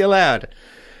 Can't be allowed.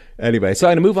 Anyway, so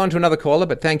I'm going to move on to another caller,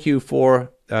 but thank you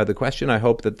for the question. I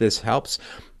hope that this helps.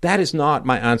 That is not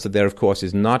my answer there, of course,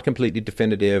 is not completely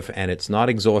definitive, and it's not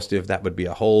exhaustive. That would be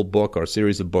a whole book or a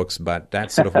series of books, but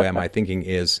that's sort of where my thinking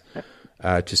is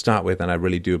to start with, and I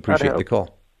really do appreciate the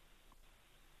call.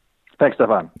 Thanks,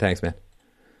 Stefan. Thanks, man.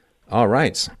 All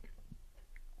right.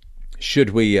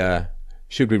 Should we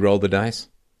roll the dice?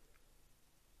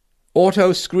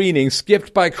 Auto screening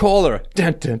skipped by caller.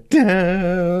 Dun, dun,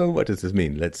 dun. What does this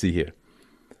mean? Let's see here.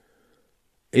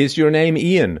 Is your name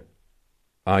Ian?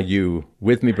 Are you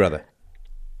with me, brother?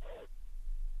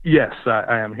 Yes,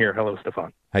 I am here. Hello,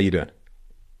 Stefan. How you doing?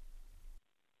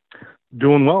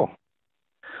 Doing well.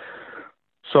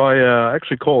 So I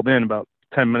actually called in about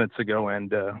 10 minutes ago,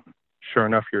 and sure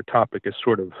enough, your topic is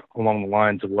sort of along the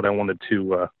lines of what I wanted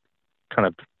to kind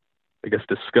of, I guess,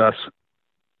 discuss.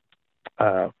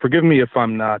 Forgive me if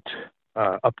I'm not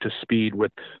up to speed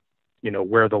with,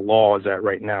 where the law is at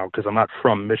right now, because I'm not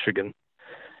from Michigan,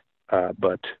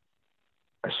 but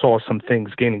I saw some things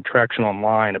gaining traction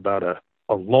online about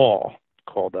a law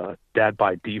called Dad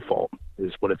by Default,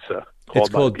 is what it's called. It's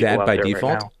called Dad by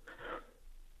Default? Right,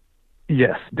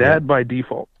 yes, Dad by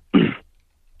Default.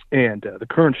 And the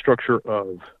current structure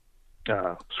of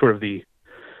sort of the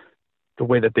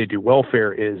way that they do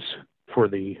welfare is for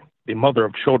the mother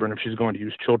of children, if she's going to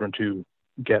use children to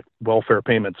get welfare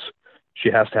payments,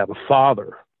 she has to have a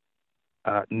father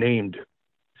named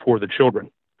for the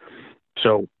children.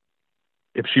 So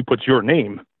if she puts your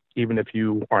name, even if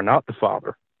you are not the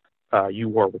father,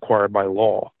 you are required by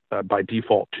law, by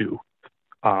default, to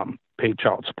pay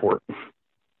child support.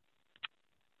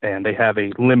 And they have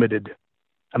a limited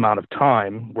amount of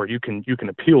time where you can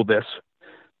appeal this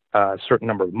a certain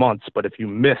number of months, but if you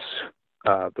miss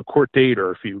the court date,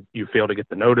 or if you fail to get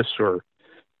the notice, or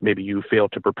maybe you fail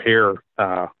to prepare,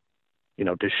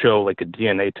 to show like a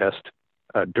DNA test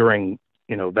during,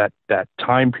 that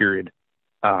time period,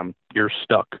 you're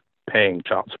stuck paying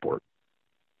child support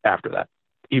after that.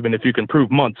 Even if you can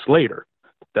prove months later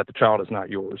that the child is not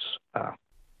yours,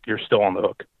 you're still on the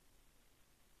hook.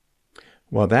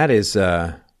 Well, that is, sorry,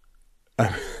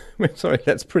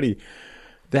 that's pretty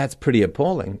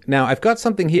appalling. Now, I've got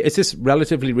something here. Is this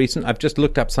relatively recent? I've just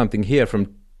looked up something here from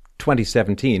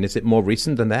 2017. Is it more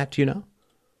recent than that? Do you know?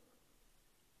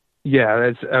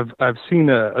 Yeah, I've seen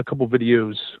a couple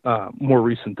videos more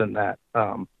recent than that.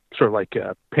 Sort of like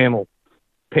panels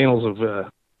of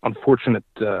unfortunate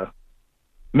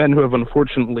men who have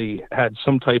unfortunately had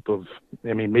some type of,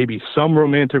 maybe some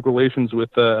romantic relations with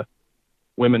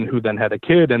women who then had a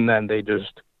kid, and then they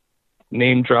just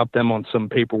name drop them on some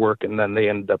paperwork, and then they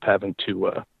ended up having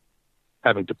to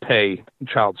pay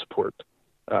child support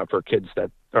for kids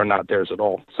that are not theirs at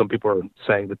all. Some people are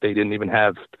saying that they didn't even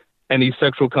have any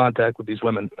sexual contact with these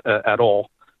women at all.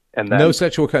 And then no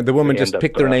sexual contact. The woman just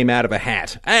picked their name out of a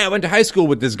hat. Hey, I went to high school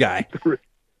with this guy.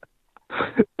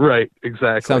 Right,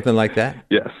 exactly. Something like that?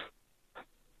 Yes.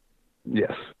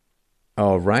 Yes.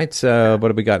 All right. So what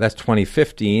do we got? That's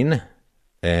 2015.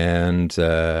 And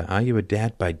are you a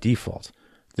dad by default?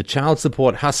 The child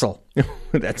support hustle.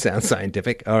 That sounds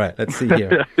scientific. All right, let's see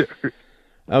here.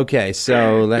 Okay,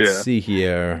 so let's see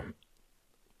here.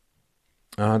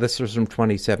 This was from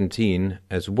 2017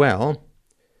 as well.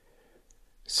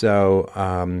 So,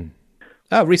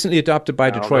 recently adopted by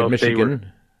Detroit,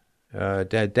 Michigan.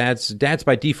 Dads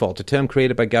by default, a term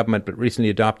created by government but recently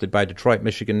adopted by Detroit,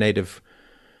 Michigan native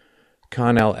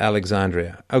Carnell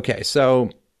Alexandria. Okay, so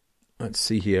let's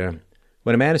see here.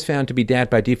 When a man is found to be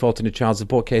dad by default in a child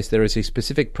support case, there is a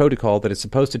specific protocol that is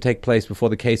supposed to take place before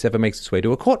the case ever makes its way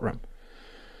to a courtroom.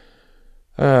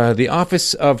 The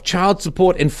Office of Child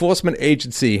Support Enforcement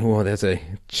Agency. Oh, that's a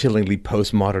chillingly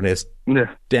postmodernist,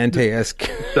 Dante-esque.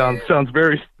 Sounds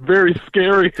very, very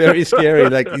scary. Very scary.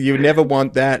 Like, you never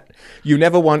want that. You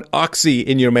never want Oxy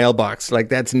in your mailbox. Like,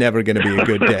 that's never going to be a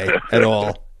good day at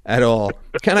all. At all.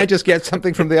 Can I just get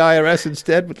something from the IRS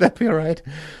instead? Would that be all right?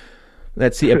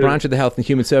 Let's see. A branch of the Health and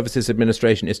Human Services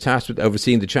Administration is tasked with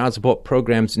overseeing the child support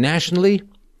programs nationally.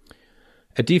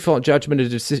 A default judgment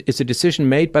is a decision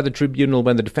made by the tribunal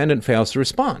when the defendant fails to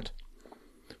respond.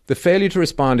 The failure to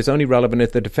respond is only relevant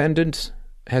if the defendant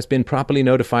has been properly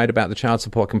notified about the child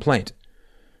support complaint.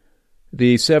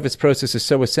 The service process is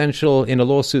so essential in a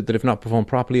lawsuit that if not performed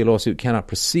properly, a lawsuit cannot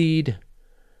proceed.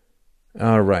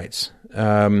 All right.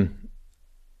 An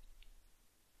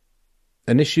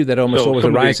issue that almost always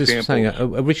arises.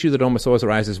 An issue that almost always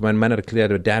arises when men are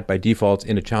declared a dad by default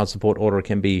in a child support order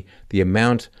can be the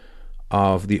amount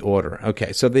of the order.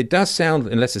 Okay, so it does sound,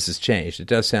 unless this has changed, it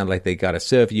does sound like they got to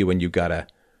serve you and you got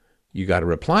to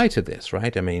reply to this,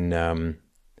 right? I mean,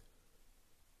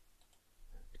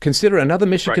 consider another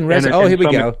Michigan resident. Oh, here we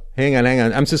go. Hang on.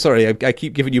 I'm so sorry. I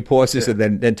keep giving you pauses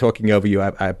and then talking over you.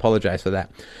 I apologize for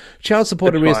that. Child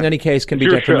support arrears in any case can be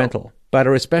detrimental, but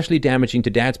are especially damaging to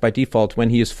dads by default when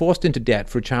he is forced into debt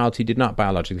for a child he did not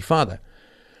biologically father.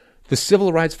 The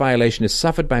civil rights violation is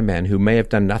suffered by men who may have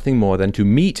done nothing more than to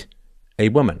meet a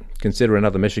woman. Consider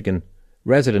another Michigan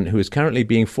resident who is currently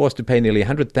being forced to pay nearly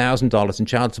 $100,000 in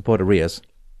child support arrears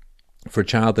for a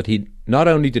child that he not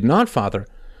only did not father,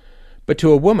 but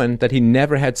to a woman that he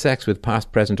never had sex with,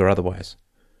 past, present, or otherwise.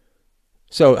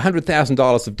 So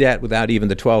 $100,000 of debt without even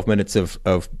the 12 minutes of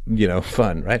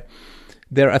fun, right?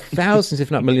 There are thousands, if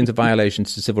not millions, of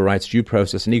violations to civil rights, due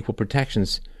process, and equal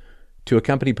protections to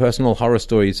accompany personal horror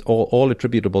stories, all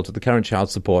attributable to the current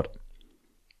child support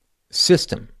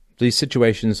system. These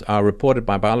situations are reported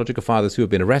by biological fathers who have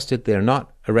been arrested. They are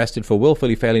not arrested for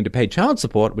willfully failing to pay child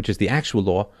support, which is the actual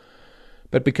law,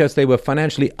 but because they were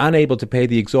financially unable to pay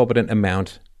the exorbitant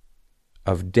amount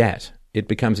of debt. It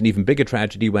becomes an even bigger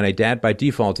tragedy when a dad by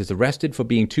default is arrested for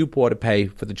being too poor to pay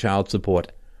for the child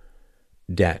support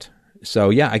debt.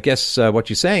 So, yeah, I guess what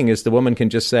you're saying is the woman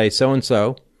can just say,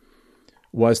 so-and-so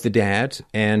was the dad,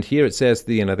 and here it says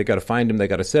they got to find him, they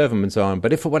got to serve him, and so on.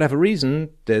 But if for whatever reason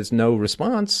there's no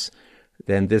response,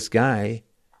 then this guy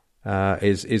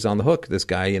is on the hook. This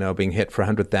guy, being hit for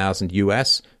 $100,000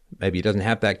 US. Maybe he doesn't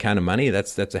have that kind of money.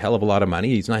 That's a hell of a lot of money.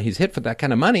 He's hit for that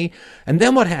kind of money, and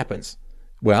then what happens?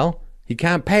 Well, he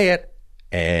can't pay it,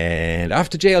 and off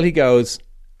to jail he goes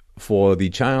for the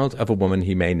child of a woman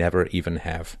he may never even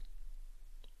have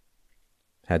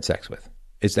had sex with.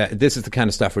 This is the kind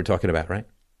of stuff we're talking about, right?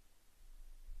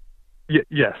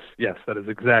 Yes, that is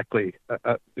exactly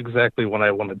what I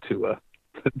wanted to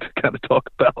kind of talk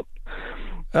about.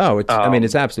 Oh,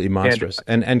 it's absolutely monstrous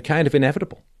and kind of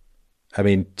inevitable. I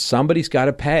mean, somebody's got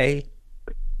to pay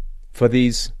for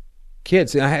these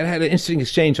kids. I had an interesting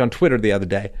exchange on Twitter the other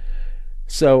day.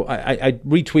 So I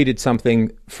retweeted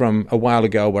something from a while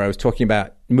ago where I was talking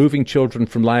about moving children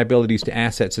from liabilities to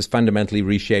assets has fundamentally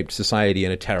reshaped society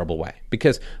in a terrible way.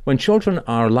 Because when children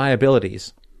are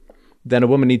liabilities, then a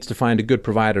woman needs to find a good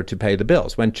provider to pay the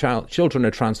bills. When children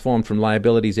are transformed from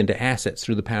liabilities into assets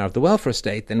through the power of the welfare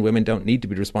state, then women don't need to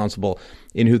be responsible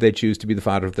in who they choose to be the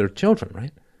father of their children,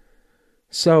 right?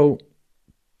 So,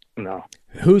 no,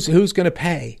 who's going to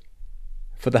pay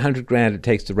for the $100,000 it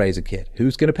takes to raise a kid?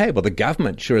 Who's going to pay? Well, the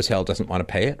government sure as hell doesn't want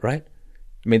to pay it, right?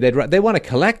 I mean, they want to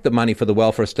collect the money for the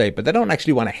welfare state, but they don't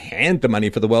actually want to hand the money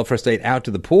for the welfare state out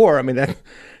to the poor. I mean, the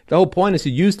whole point is to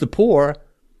use the poor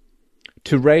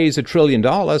to raise $1 trillion,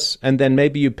 and then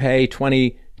maybe you pay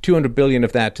 200 billion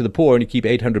of that to the poor, and you keep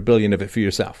 800 billion of it for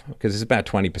yourself, because it's about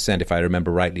 20%, if I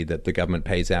remember rightly, that the government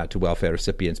pays out to welfare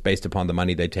recipients based upon the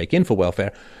money they take in for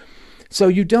welfare. So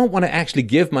you don't want to actually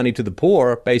give money to the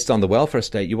poor based on the welfare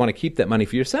state. You want to keep that money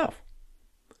for yourself.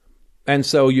 And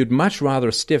so you'd much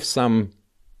rather stiff some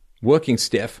working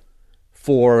stiff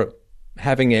for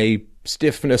having a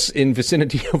stiffness in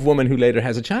vicinity of woman who later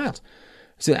has a child.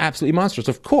 It's absolutely monstrous.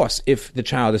 Of course, if the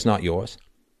child is not yours,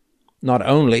 not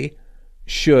only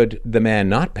should the man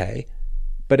not pay,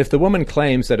 but if the woman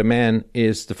claims that a man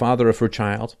is the father of her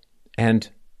child and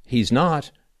he's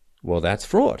not, well, that's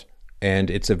fraud.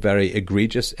 And it's a very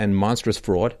egregious and monstrous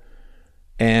fraud.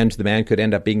 And the man could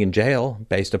end up being in jail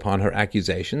based upon her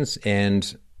accusations.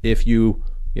 And if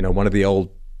one of the old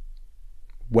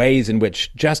ways in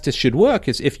which justice should work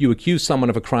is if you accuse someone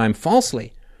of a crime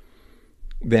falsely,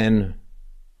 then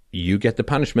you get the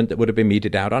punishment that would have been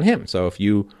meted out on him. So if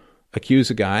you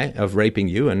accuse a guy of raping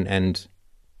you and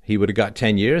he would have got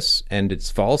 10 years and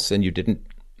it's false and he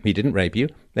didn't rape you,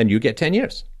 then you get 10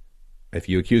 years. If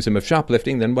you accuse him of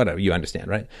shoplifting, then whatever, you understand,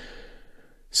 right?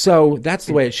 So that's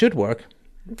the way it should work.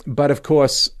 But of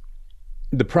course,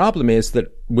 the problem is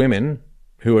that women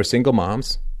who are single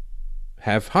moms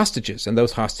have hostages, and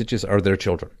those hostages are their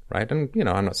children, right? And,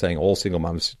 I'm not saying all single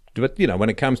moms, but, when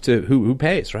it comes to who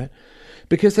pays, right?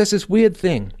 Because there's this weird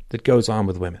thing that goes on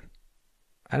with women.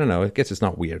 I don't know, I guess it's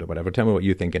not weird or whatever. Tell me what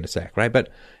you think in a sec, right? But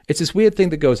it's this weird thing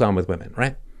that goes on with women,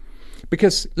 right?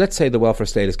 Because let's say the welfare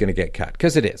state is going to get cut,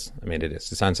 because it is. I mean, it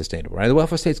is. It's unsustainable, right? The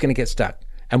welfare state's going to get stuck.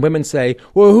 And women say,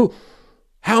 well,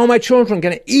 how are my children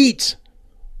going to eat?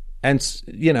 And,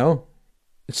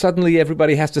 suddenly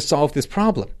everybody has to solve this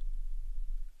problem.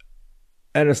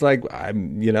 And it's like,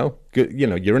 you're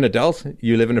an adult.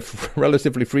 You live in a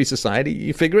relatively free society.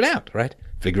 You figure it out, right?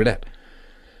 Figure it out.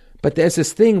 But there's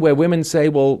this thing where women say,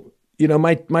 well,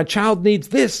 my child needs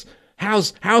this.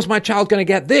 How's my child going to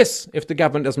get this if the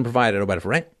government doesn't provide it or whatever,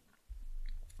 right?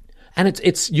 And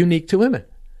it's unique to women.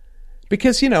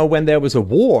 Because, when there was a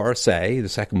war, say, the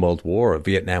Second World War or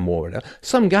Vietnam War,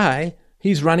 some guy,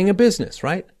 he's running a business,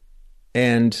 right?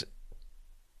 And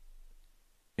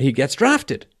he gets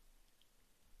drafted.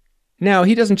 Now,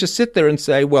 he doesn't just sit there and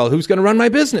say, well, who's going to run my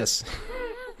business?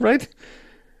 Right?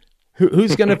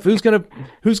 Who's going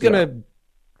to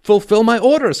fulfill my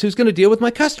orders? Who's going to deal with my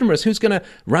customers? Who's going to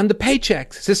run the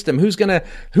paycheck system? Who's going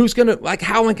to like,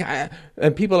 how?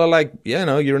 And people are like,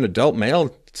 you're an adult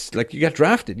male. It's like you got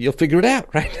drafted. You'll figure it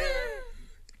out, right?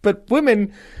 But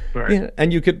women, right.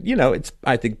 And you could, it's,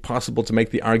 I think, possible to make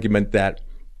the argument that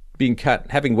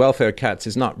having welfare cuts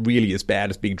is not really as bad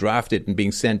as being drafted and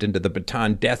being sent into the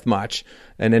Bataan death march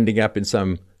and ending up in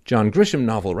some John Grisham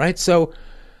novel, right? So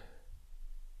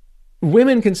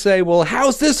women can say, well,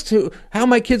 how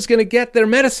my kid's going to get their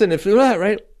medicine if that,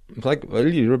 right? It's like, well,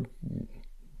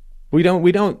 we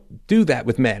don't do that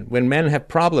with men. When men have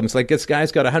problems, like this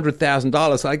guy's got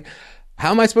 $100,000, like, how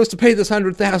am I supposed to pay this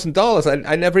 $100,000?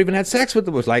 I never even had sex with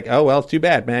them. It was like, oh, well, too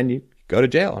bad, man. You go to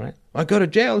jail, right? I go to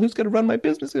jail. Who's going to run my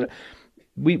business?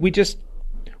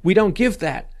 We don't give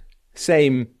that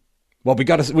same, well, we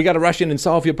got to rush in and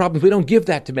solve your problems. We don't give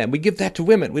that to men. We give that to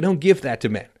women. We don't give that to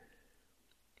men.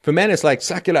 For men, it's like,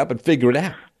 suck it up and figure it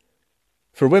out.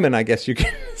 For women, I guess you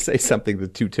can say something, the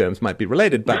two terms might be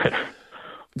related, but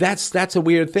that's a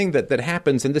weird thing that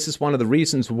happens. And this is one of the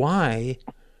reasons why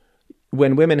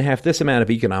when women have this amount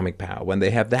of economic power, when they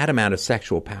have that amount of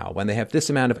sexual power, when they have this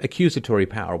amount of accusatory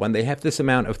power, when they have this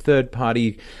amount of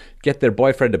third-party get their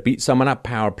boyfriend to beat someone up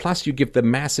power, plus you give them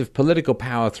massive political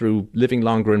power through living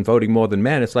longer and voting more than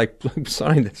men, it's like, I'm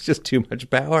sorry, that's just too much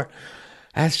power.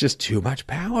 That's just too much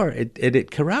power.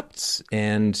 It corrupts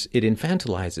and it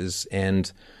infantilizes.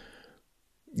 And,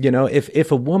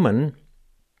 if a woman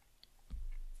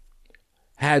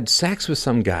had sex with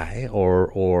some guy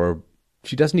or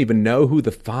she doesn't even know who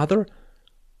the father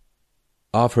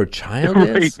of her child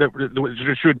right, is? that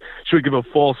should give a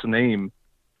false name.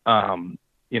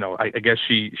 I guess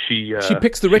she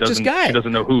picks the richest guy. She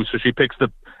doesn't know who, so she picks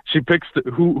the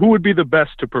who would be the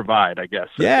best to provide, I guess.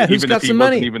 Yeah, who's even got if he some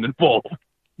wasn't money? even involved.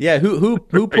 Yeah, who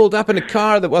pulled up in a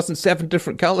car that wasn't 7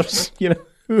 different colors?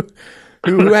 Who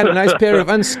had a nice pair of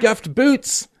unscuffed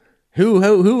boots? Who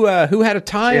had a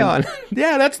tie on?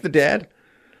 Yeah, that's the dad.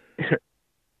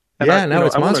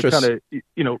 It's monstrous.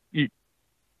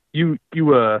 You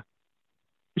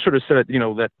sort of said,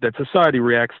 that society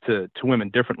reacts to women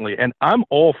differently, and I'm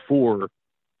all for,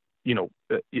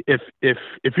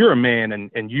 if you're a man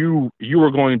and you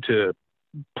are going to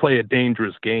play a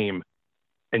dangerous game,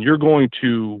 and you're going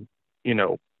to,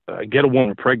 get a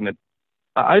woman pregnant,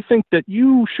 I think that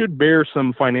you should bear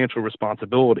some financial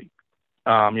responsibility.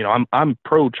 I'm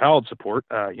pro child support.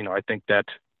 I think that,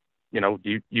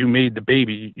 you made the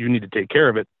baby, you need to take care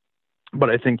of it. But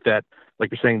I think that,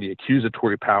 like you're saying, the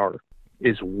accusatory power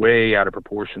is way out of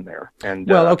proportion there. And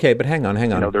okay, but hang on.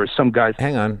 There are some guys.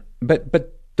 Hang on,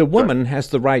 but the woman has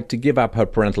the right to give up her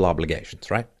parental obligations,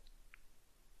 right?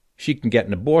 She can get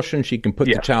an abortion. She can put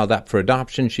the child up for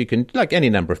adoption. She can, like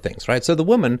any number of things, right? So the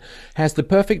woman has the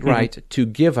perfect right to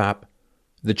give up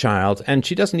the child, and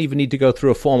she doesn't even need to go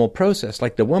through a formal process.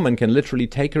 Like, the woman can literally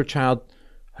take her child,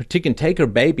 she can take her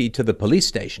baby to the police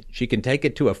station. She can take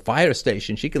it to a fire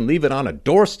station. She can leave it on a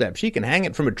doorstep. She can hang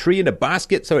it from a tree in a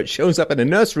basket so it shows up in a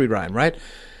nursery rhyme, right?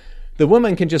 The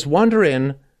woman can just wander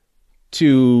in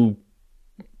to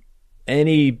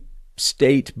any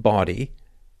state body,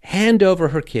 hand over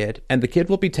her kid, and the kid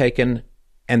will be taken,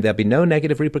 and there'll be no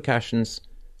negative repercussions,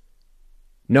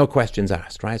 no questions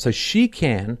asked, right? So she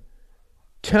can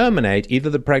terminate either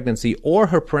the pregnancy or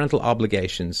her parental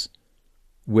obligations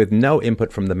with no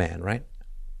input from the man, right?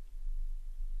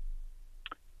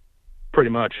 Pretty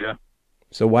much, yeah.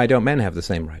 So why don't men have the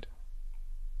same right?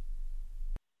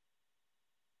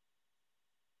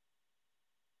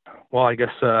 Well, I guess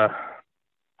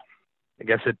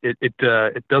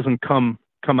it doesn't come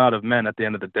out of men at the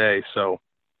end of the day. So,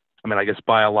 I mean, I guess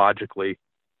biologically,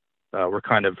 we're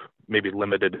kind of maybe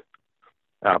limited.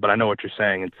 But I know what you're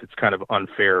saying. It's kind of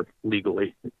unfair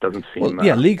legally. It doesn't seem.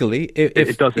 Well, legally,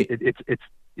 it doesn't.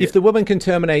 If the woman can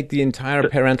terminate the entire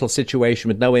parental situation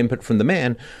with no input from the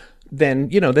man, then,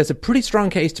 there's a pretty strong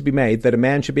case to be made that a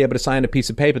man should be able to sign a piece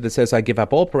of paper that says, I give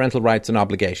up all parental rights and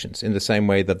obligations, in the same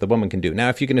way that the woman can do. Now,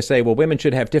 if you're going to say, well, women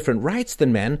should have different rights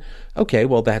than men, okay,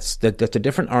 well, that's a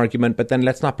different argument, but then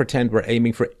let's not pretend we're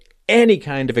aiming for any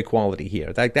kind of equality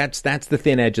here. Like, that's the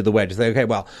thin edge of the wedge. Say, okay,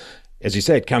 well, as you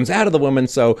say, it comes out of the woman,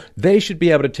 so they should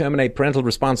be able to terminate parental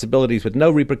responsibilities with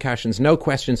no repercussions, no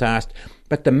questions asked.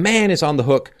 But the man is on the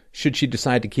hook should she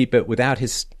decide to keep it without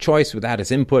his choice, without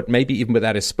his input, maybe even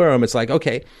without his sperm. It's like,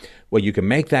 okay, well, you can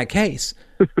make that case,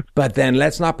 but then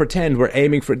let's not pretend we're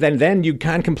aiming for, then you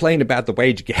can't complain about the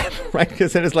wage gap, right?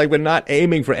 Because then it's like we're not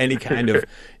aiming for any kind of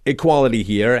equality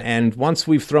here. And once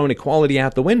we've thrown equality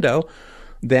out the window,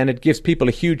 then it gives people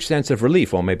a huge sense of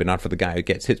relief. Or maybe not for the guy who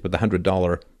gets hit with the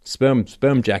 $100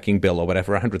 sperm jacking bill or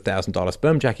whatever, $100,000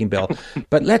 sperm jacking bill.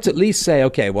 But let's at least say,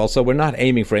 okay, well, so we're not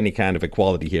aiming for any kind of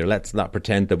equality here. Let's not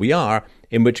pretend that we are,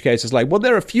 in which case it's like, well,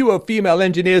 there are fewer female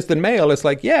engineers than male. It's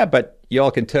like, yeah, but y'all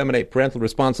can terminate parental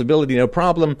responsibility, no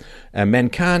problem.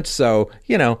 Men can't, so,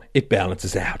 it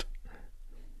balances out.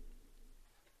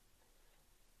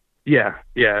 Yeah,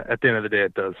 at the end of the day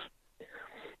it does.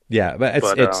 Yeah, but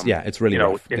it's really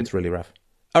rough. It's really rough.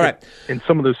 All right. In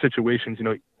some of those situations,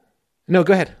 No,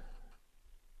 go ahead.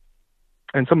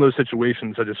 In some of those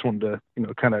situations, I just wanted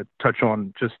to, kind of touch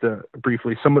on just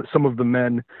briefly. Some of the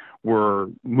men were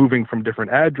moving from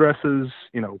different addresses.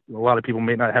 A lot of people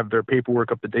may not have their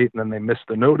paperwork up to date, and then they miss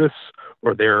the notice,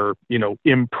 or they're,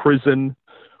 in prison,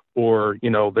 or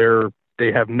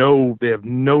they have no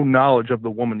knowledge of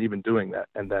the woman even doing that,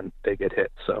 and then they get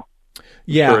hit. So.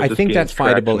 Yeah, I think that's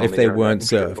fightable if they weren't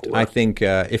served. I think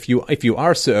if you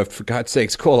are served, for God's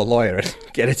sakes, call a lawyer and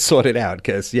get it sorted out.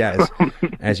 Because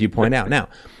as you point out, now,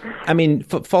 I mean,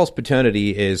 false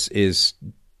paternity is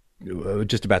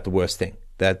just about the worst thing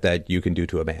that you can do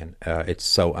to a man. It's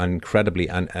so incredibly,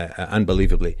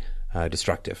 unbelievably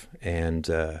destructive, and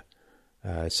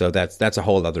so that's a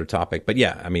whole other topic. But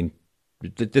yeah, I mean,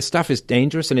 this stuff is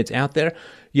dangerous and it's out there.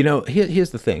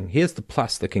 Here's the thing. Here's the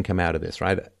plus that can come out of this,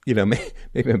 right? Maybe I'm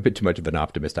a bit too much of an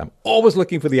optimist. I'm always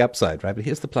looking for the upside, right? But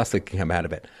here's the plus that can come out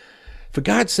of it. For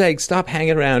God's sake, stop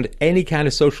hanging around any kind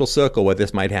of social circle where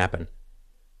this might happen.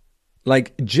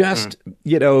 Like, just,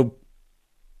 how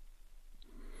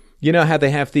they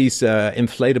have these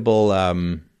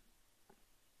inflatable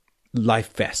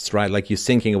life vests, right? Like, you're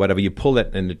sinking or whatever. You pull it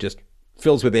and it just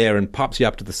fills with air and pops you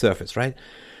up to the surface, right?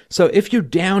 So if you're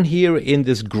down here in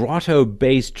this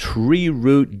grotto-based, tree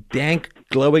root, dank,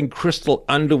 glowing crystal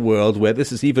underworld where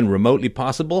this is even remotely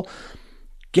possible,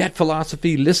 get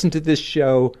philosophy, listen to this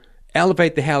show,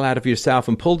 elevate the hell out of yourself,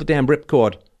 and pull the damn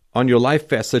ripcord on your life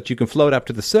vest so that you can float up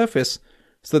to the surface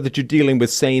so that you're dealing with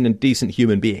sane and decent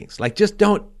human beings. Like, just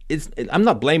don't, I'm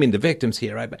not blaming the victims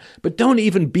here, right? But don't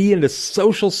even be in the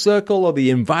social circle or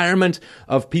the environment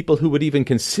of people who would even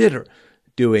consider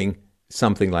doing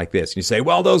something like this. And you say,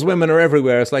 well, those women are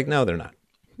everywhere. It's like, no, they're not.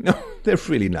 No, they're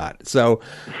really not. So,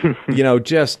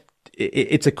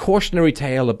 it's a cautionary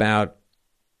tale about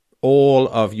all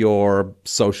of your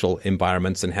social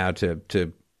environments and how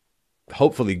to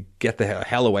hopefully get the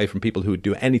hell away from people who would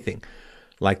do anything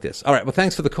like this. All right. Well,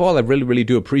 thanks for the call. I really, really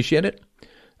do appreciate it.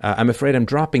 I'm afraid I'm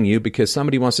dropping you because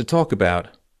somebody wants to talk about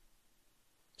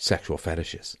sexual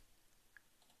fetishes.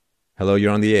 Hello,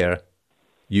 you're on the air.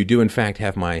 You do, in fact,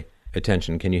 have my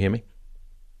attention. Can you hear me?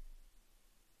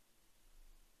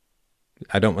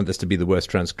 I don't want this to be the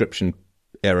worst transcription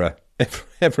error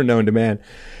ever known to man.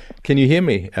 Can you hear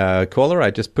me? Caller, I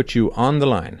just put you on the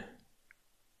line.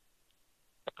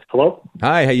 Hello?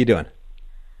 Hi, how you doing?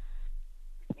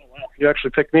 Oh, wow. You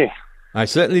actually picked me. I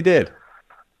certainly did.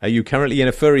 Are you currently in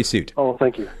a furry suit? Oh,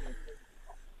 thank you.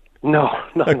 No,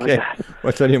 nothing like that.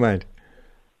 What's on your mind?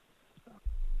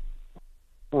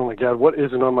 Oh, my God. What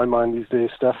isn't on my mind these days,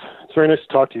 Steph? It's very nice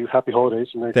to talk to you. Happy holidays.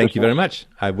 And Merry Thank Christmas. you very much.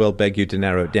 I will beg you to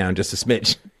narrow it down just a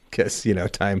smidge because,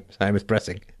 time is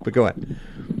pressing. But go on.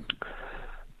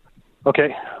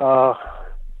 Okay.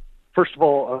 First of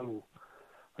all,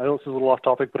 I know this is a little off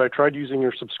topic, but I tried using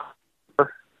your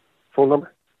subscriber phone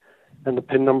number, and the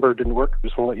PIN number didn't work.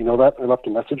 Just want to let you know that. I left a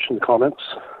message in the comments.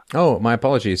 Oh, my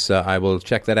apologies. I will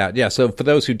check that out. Yeah, so for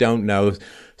those who don't know,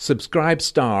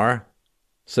 subscribestar.com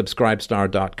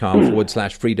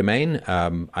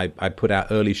 /freedomain. I put out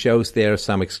early shows there,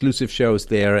 some exclusive shows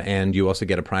there, and you also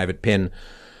get a private pin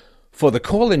for the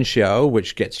call-in show,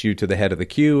 which gets you to the head of the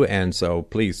queue. And so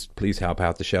please help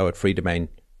out the show at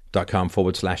freedomain.com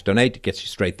 /donate. It gets you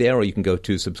straight there, or you can go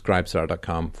to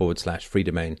subscribestar.com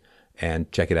 /freedomain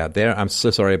and check it out there. I'm so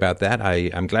sorry about that.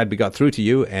 I'm glad we got through to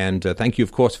you, and thank you,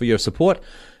 of course, for your support.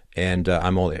 And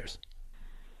I'm all ears.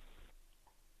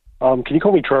 Can you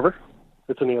call me Trevor?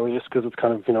 It's an alias because it's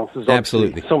kind of, this is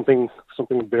absolutely something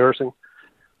embarrassing.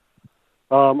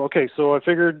 Okay, so I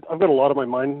figured I've got a lot on my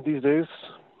mind these days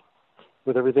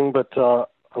with everything, but I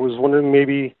was wondering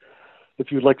maybe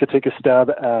if you'd like to take a stab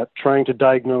at trying to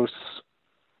diagnose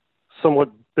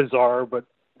somewhat bizarre but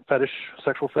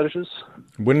sexual fetishes.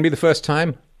 Wouldn't be the first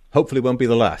time. Hopefully won't be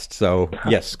the last. So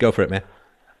yes, go for it, man.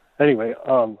 Anyway,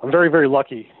 I'm very, very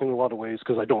lucky in a lot of ways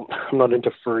because I'm not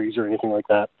into furries or anything like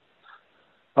that.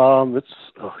 It's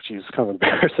kind of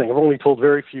embarrassing. I've only told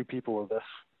very few people of this,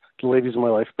 the ladies in my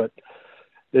life, but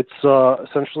it's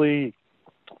essentially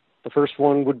the first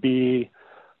one would be,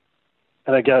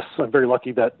 and I guess I'm very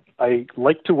lucky that I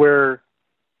like to wear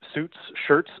suits,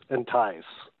 shirts, and ties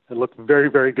and look very,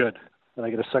 very good, and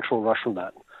I get a sexual rush from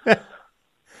that.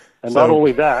 And not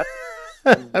only that,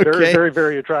 I'm very, very,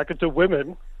 very attracted to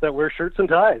women that wear shirts and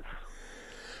ties.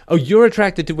 Oh, you're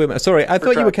attracted to women. Sorry, I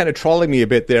thought you were kind of trolling me a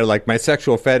bit there, like my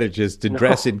sexual fetish is to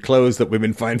dress in clothes that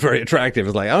women find very attractive.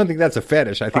 It's like, I don't think that's a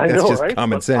fetish. I think that's just right?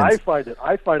 common but sense.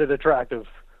 I find it attractive.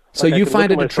 So you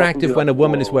find it attractive when a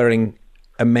woman is wearing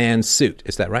a man's suit,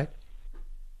 is that right?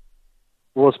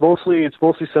 Well, it's mostly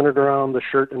centered around the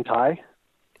shirt and tie.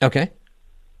 Okay.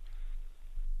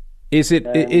 Is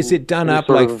it done up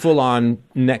like full-on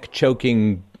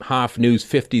neck-choking, half-news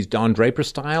 50s Don Draper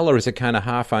style, or is it kind of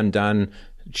half undone,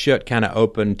 shirt kind of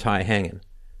open, tie hanging?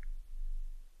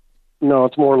 No,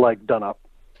 it's more like done up.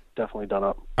 Definitely done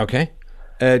up. Okay.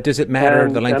 Does it matter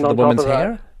the length of the woman's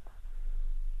hair?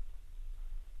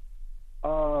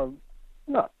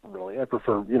 Not really. I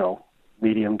prefer,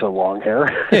 medium to long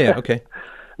hair. Yeah, okay.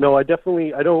 No, I kind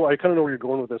of know where you're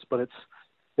going with this, but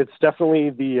it's definitely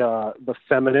the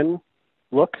feminine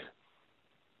look.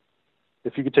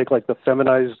 If you could take like the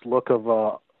feminized look of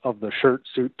the shirt,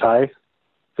 suit, tie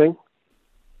thing.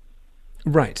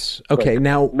 Right. Okay. Like,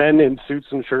 now, men in suits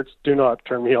and shirts do not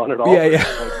turn me on at all. Yeah.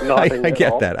 Like, I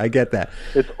get that. I get that.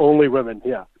 It's only women.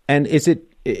 Yeah. And is there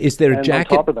a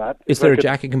jacket? On top of that, is there a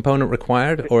jacket component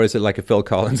required, or is it like a Phil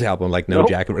Collins album, like no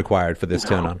jacket required for this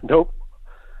turn on? Nope.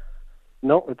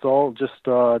 No, it's all just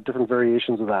different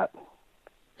variations of that.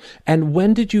 And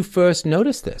when did you first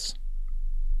notice this?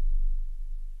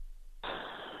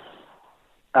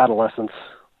 Adolescence.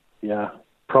 Yeah,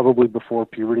 probably before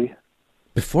puberty.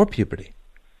 Before puberty?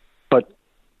 But,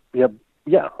 yeah,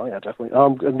 Yeah, oh yeah, definitely.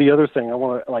 And the other thing I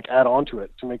want to like add on to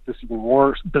it to make this even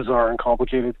more bizarre and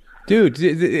complicated. Dude,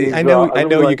 I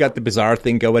know you got the bizarre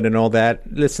thing going and all that.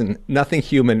 Listen, nothing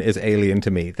human is alien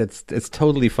to me. It's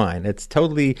totally fine. It's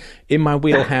totally in my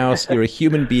wheelhouse. You're a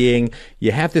human being.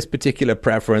 You have this particular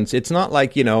preference. It's not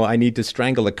like, I need to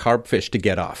strangle a carpfish to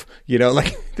get off.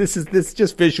 Like this is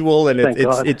just visual, and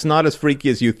it's not as freaky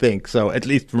as you think. So at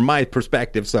least from my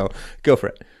perspective. So go for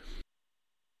it.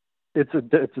 It's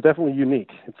definitely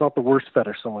unique. It's not the worst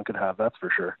fetish someone could have, that's for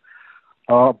sure.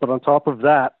 But on top of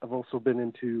that, I also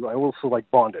like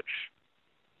bondage.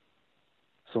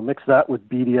 So mix that with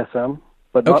BDSM.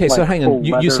 But okay, not so like hang on.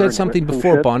 You said something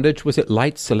before shit. bondage. Was it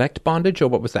light select bondage, or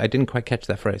what was that? I didn't quite catch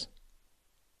that phrase.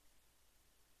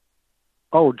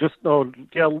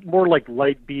 Yeah, more like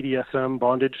light BDSM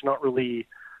bondage.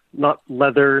 Not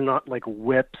leather, not like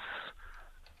whips,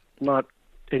 not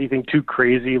anything too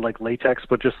crazy like latex,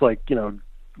 but just like,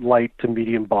 light to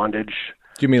medium bondage.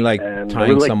 Do you mean like tying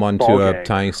really someone like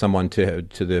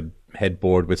to the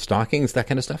headboard with stockings, that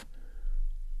kind of stuff?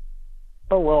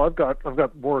 Oh well, I've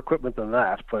got more equipment than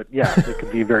that, but yeah, it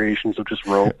could be variations of just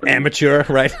rope. Amateur,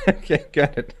 right? Okay,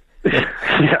 got it.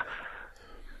 Yeah.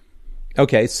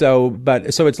 Okay, so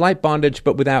it's light bondage,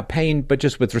 but without pain, but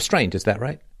just with restraint. Is that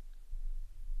right?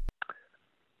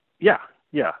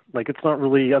 Yeah. Like it's not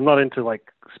really. I'm not into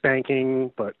like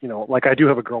spanking, but like I do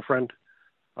have a girlfriend.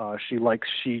 She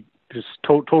is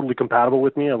totally compatible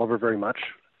with me. I love her very much,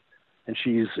 and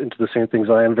she's into the same things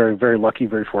I am. Very, very lucky,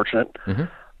 very fortunate.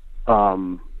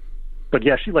 Mm-hmm. But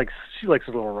yeah, she likes a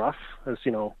little rough, as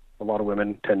a lot of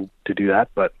women tend to do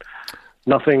that. But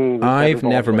nothing. I've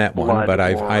never met one, but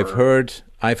I've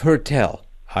heard tell.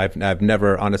 I've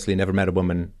honestly never met a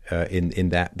woman in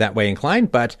that way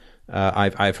inclined, but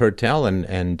I've heard tell,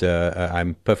 and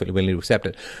I'm perfectly willing to accept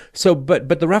it. So,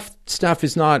 but the rough stuff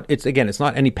is not. It's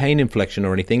not any pain infliction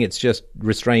or anything. It's just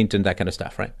restraint and that kind of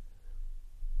stuff, right?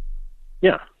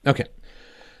 Yeah.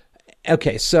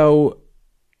 Okay. So,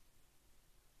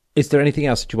 is there anything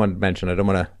else that you want to mention? I don't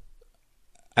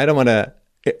want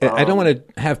to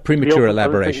have premature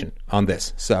elaboration on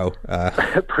this. So,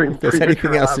 if there's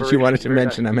anything else that you wanted to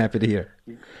mention, I'm happy to hear.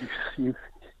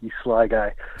 You sly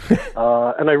guy.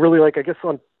 And I really like, I guess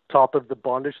on top of the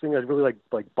bondage thing, I really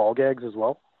like ball gags as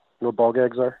well. You know what ball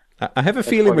gags are? I have a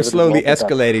feeling we're slowly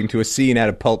escalating to a scene out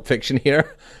of Pulp Fiction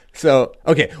here. So,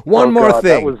 okay, one more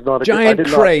thing. That was not giant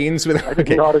cranes with. I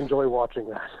did not enjoy watching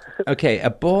that. Okay,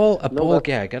 a ball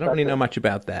gag. I don't really know much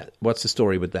about that. What's the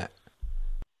story with that?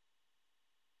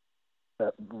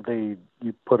 That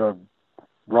you put a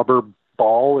rubber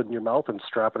ball in your mouth and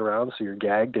strap it around so you're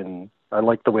gagged, and I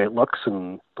like the way it looks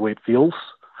and the way it feels.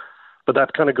 But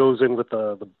that kind of goes in with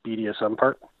the BDSM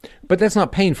part. But that's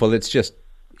not painful. It's just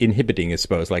inhibiting, I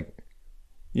suppose. Like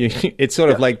it's sort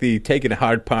of like the taking a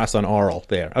hard pass on oral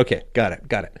there. Okay, got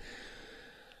it.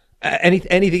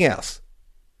 Anything else?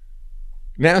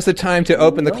 Now's the time to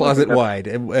open the closet wide.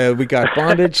 We got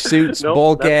bondage, suits,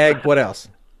 ball gag. What else?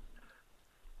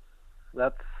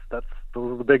 That's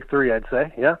those are the big three, I'd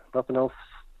say. Yeah, nothing else.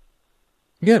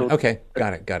 Good. So okay,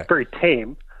 got it. Very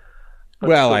tame.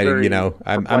 Well,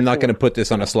 I'm not going to put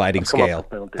this on a sliding scale,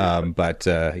 but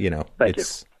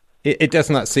it does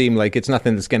not seem like it's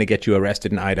nothing that's going to get you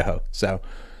arrested in Idaho. So,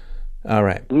 all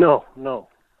right. No,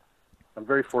 I'm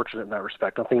very fortunate in that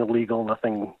respect. Nothing illegal,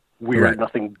 nothing weird,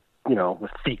 nothing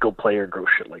with fecal play or gross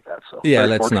shit like that. So yeah,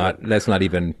 let's not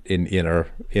even in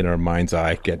our mind's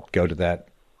eye go to that.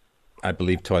 I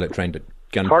believe toilet trained at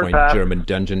gunpoint German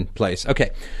dungeon place. Okay,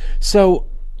 so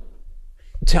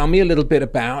tell me a little bit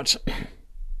about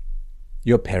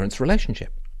your parents'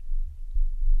 relationship.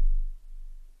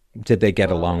 Did they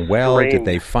get along well? Strange. Did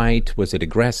they fight? Was it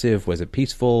aggressive? Was it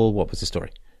peaceful? What was the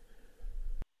story?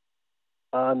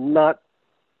 Not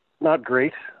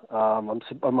great. I'm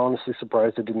honestly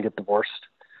surprised they didn't get divorced.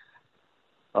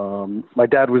 My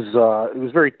dad was it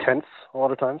was very tense a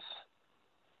lot of times.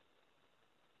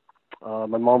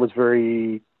 My mom was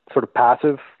very sort of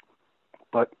passive,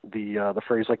 but the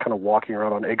phrase like kind of walking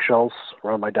around on eggshells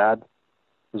around my dad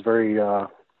was very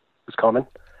was common.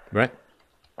 Right.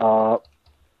 Go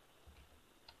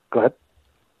ahead.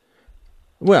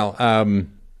 Well,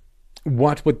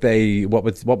 what were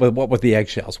the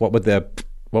eggshells? What were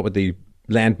the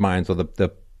landmines or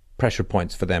the pressure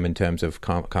points for them in terms of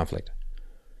conflict?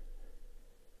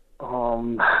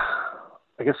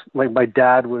 I guess my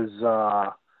dad was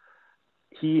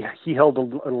he held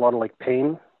a lot of like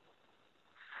pain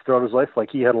throughout his life.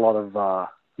 Like he had a lot of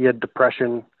he had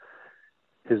depression.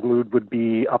 His mood would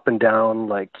be up and down.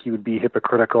 Like he would be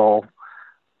hypocritical.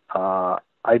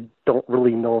 I don't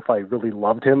really know if I really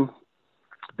loved him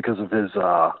because of his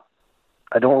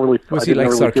I don't really. Was I he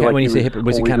didn't like really feel like when you he say hypocrite,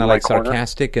 was he always kind of in my like corner.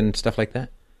 sarcastic and stuff like that?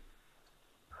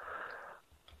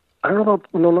 I don't know.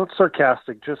 No, not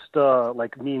sarcastic. Just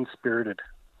like mean spirited,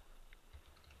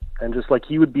 and just like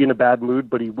he would be in a bad mood,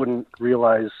 but he wouldn't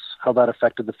realize how that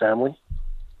affected the family.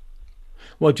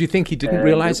 Well, do you think he didn't And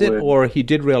realize it, would- or he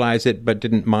did realize it but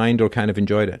didn't mind or kind of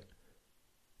enjoyed it?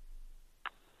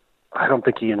 I don't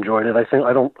think he enjoyed it.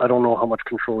 I don't know how much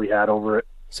control he had over it.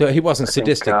 So he wasn't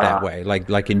sadistic think, that way,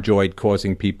 like enjoyed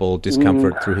causing people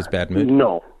discomfort through his bad mood?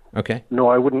 No, Okay. no,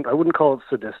 I wouldn't call it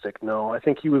sadistic. No, I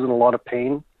think he was in a lot of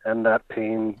pain, and that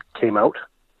pain came out.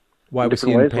 Why was he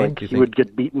different in ways. pain, Like do you he think? would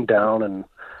get beaten down, and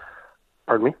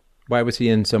pardon me. Why was he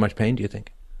in so much pain, do you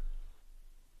think?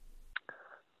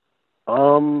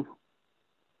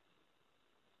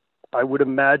 I would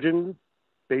imagine,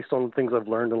 based on things I've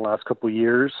learned in the last couple of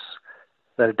years,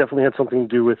 that it definitely had something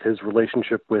to do with his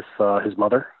relationship with his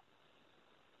mother.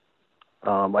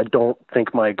 I don't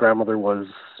think my grandmother was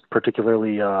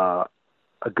particularly a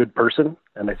good person,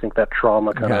 and I think that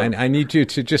trauma kind of... I need you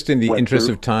to, just in the interest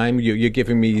through. of time, you're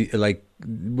giving me, like,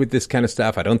 with this kind of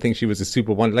stuff, I don't think she was a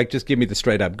super one. Like, just give me the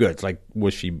straight up goods. Like,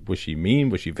 was she mean?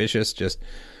 Was she vicious? Just...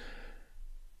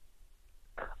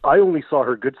 I only saw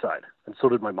her good side, and so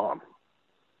did my mom.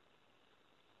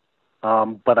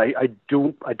 But I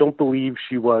don't believe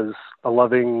she was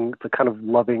the kind of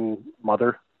loving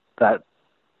mother that,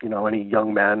 you know, any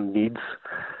young man needs.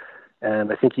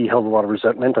 And I think he held a lot of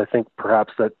resentment. I think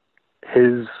perhaps that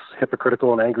his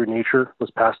hypocritical and angry nature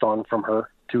was passed on from her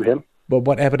to him. But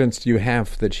what evidence do you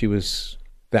have that she was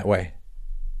that way?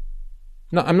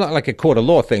 No, I'm not like a court of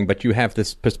law thing, but you have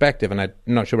this perspective, and I'm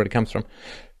not sure where it comes from.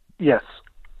 Yes,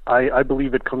 I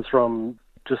believe it comes from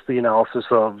just the analysis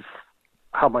of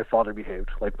how my father behaved.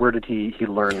 Like, where did he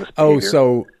learn this behavior? Oh,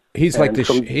 so he's like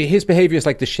And his behavior is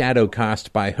like the shadow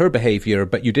cast by her behavior,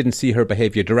 but you didn't see her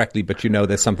behavior directly, but you know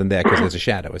there's something there because there's a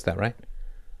shadow. Is that right?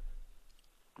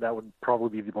 That would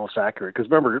probably be the most accurate. Because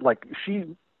remember, like,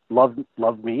 she loved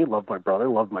me, loved my brother,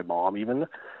 loved my mom even.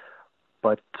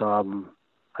 But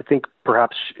I think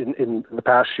perhaps in the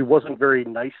past she wasn't very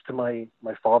nice to my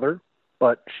father,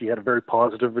 but she had a very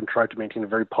positive and tried to maintain a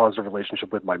very positive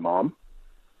relationship with my mom.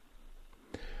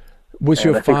 Was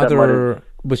your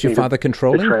father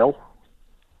controlling? Betrayal.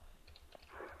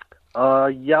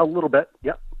 Yeah, a little bit.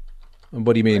 Yeah.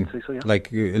 What do you mean? I'd say so, yeah.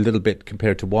 Like a little bit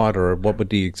compared to what, or what would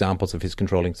the examples of his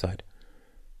controlling side?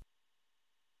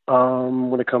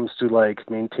 When it comes to like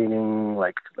maintaining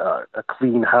like a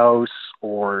clean house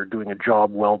or doing a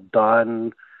job well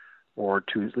done, or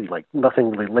to like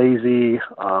nothing really lazy.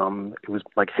 It was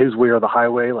like his way or the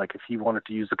highway. Like if he wanted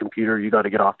to use the computer, you got to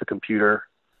get off the computer.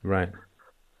 Right.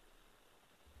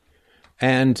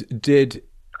 And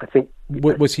I think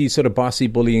was he sort of bossy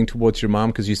bullying towards your mom?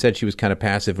 Because you said she was kind of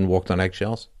passive and walked on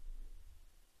eggshells.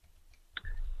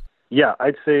 Yeah,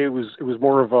 I'd say it was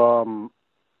more of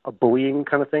a bullying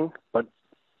kind of thing, but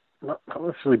not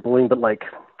necessarily bullying, but like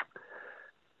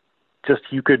just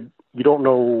you don't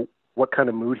know what kind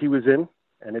of mood he was in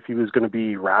and if he was going to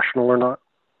be rational or not.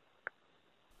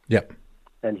 Yep.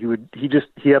 And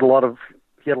he had a lot of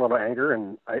anger,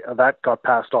 and that got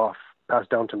passed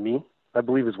down to me, I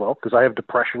believe, as well, because I have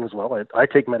depression as well. I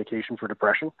take medication for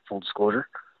depression, full disclosure.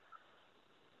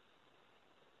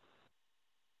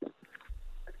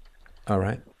 All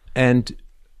right. And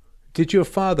did your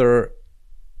father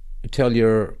tell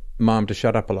your mom to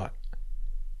shut up a lot?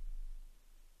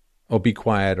 Or be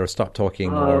quiet, or stop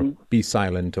talking, or be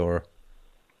silent, or...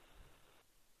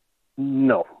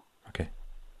 No. Okay.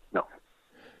 No.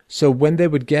 So when they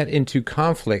would get into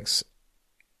conflicts,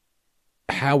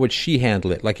 how would she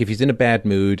handle it? Like if he's in a bad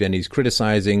mood and he's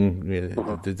criticizing,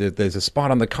 there's a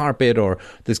spot on the carpet, or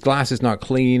this glass is not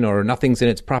clean, or nothing's in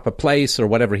its proper place, or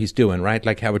whatever he's doing, right?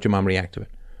 Like how would your mom react to it?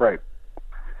 Right.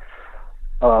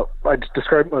 I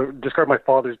describe my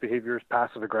father's behavior as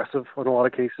passive aggressive in a lot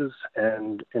of cases,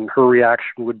 and her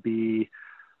reaction would be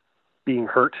being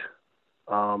hurt.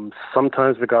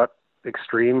 Sometimes if it got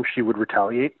extreme, she would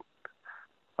retaliate.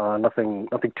 Nothing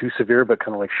too severe, but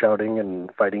kind of like shouting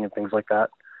and fighting and things like that.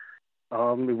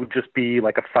 It would just be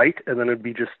like a fight, and then it'd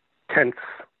be just tense,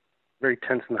 very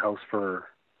tense in the house for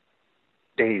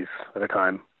days at a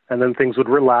time. And then things would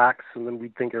relax, and then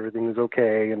we'd think everything was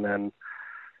okay, and then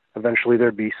eventually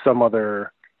there'd be some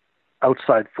other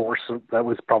outside force that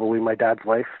was probably my dad's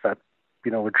life that,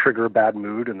 would trigger a bad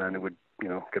mood, and then it would,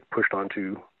 get pushed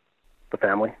onto the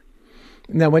family.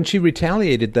 Now, when she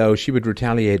retaliated, though, she would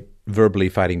retaliate verbally,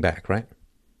 fighting back, right?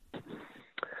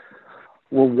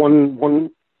 Well,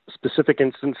 one specific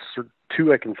instance, or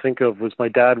two I can think of, was my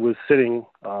dad was sitting,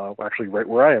 actually right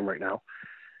where I am right now,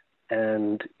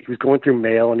 and he was going through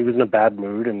mail, and he was in a bad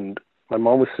mood, and my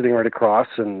mom was sitting right across,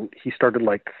 and he started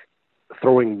like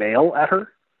throwing mail at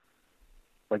her,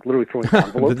 like literally throwing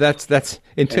envelopes. But that's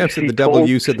in terms of the double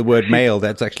use of the word mail,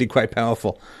 that's actually quite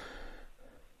powerful.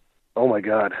 Oh my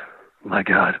God.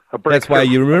 That's why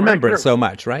you remember it so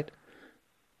much, right?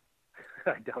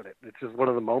 I doubt it. It's just one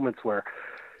of the moments where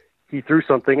he threw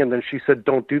something, and then she said,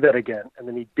 "Don't do that again," and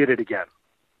then he did it again.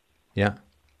 Yeah.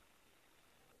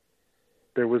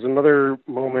 There was another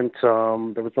moment.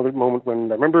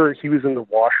 When I remember he was in the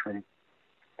washroom,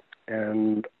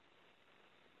 and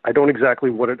I don't exactly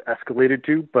what it escalated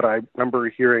to, but I remember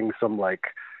hearing some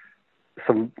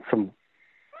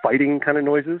fighting kind of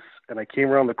noises, and I came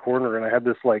around the corner, and I had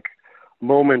this like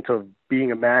moment of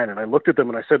being a man, and I looked at them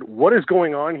and I said, "What is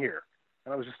going on here?"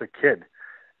 And I was just a kid,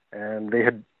 and they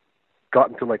had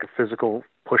gotten to like a physical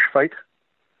push fight,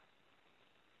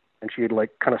 and she had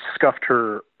like kind of scuffed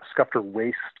her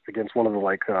waist against one of the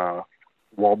like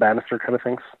wall banister kind of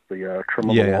things, the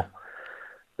trim of the wall.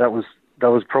 That was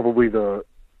probably the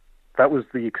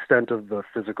extent of the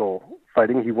physical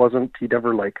fighting. He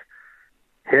never like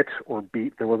hit or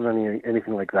beat. There wasn't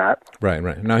anything like that. Right.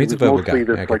 No, he's a verbal guy.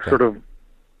 This like sort of,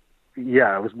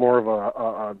 it was more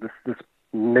of this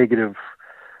negative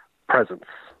presence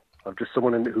of just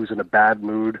someone who's in a bad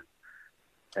mood.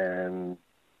 And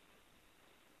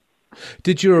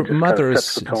did your mother?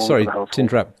 Sorry to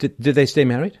interrupt. Did they stay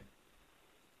married?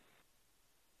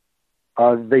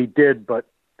 They did, but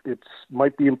it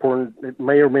might be important. It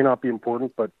may or may not be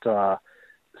important, but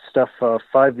Steph,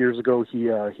 5 years ago, he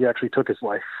actually took his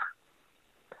life.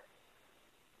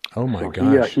 Oh my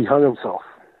gosh! He hung himself.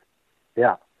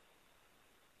 Yeah,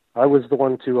 I was the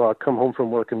one to come home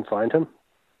from work and find him.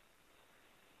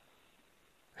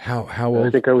 How old?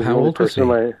 I think I was the only person in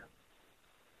my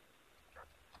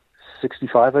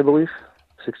 65, I believe,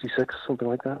 66, something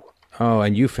like that. Oh,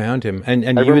 and you found him, and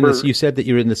you said that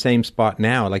you're in the same spot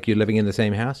now, like you're living in the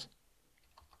same house.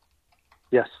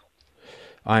 Yes.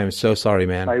 I am so sorry,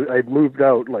 man. I moved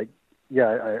out. Like,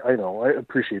 yeah, I know. I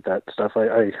appreciate that stuff.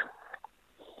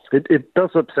 It does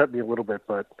upset me a little bit,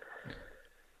 but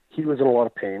he was in a lot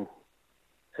of pain,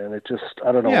 and it just,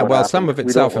 I don't know. Yeah, well, happened. Some of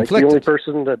it's self-inflicted. The only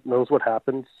person that knows what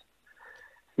happens.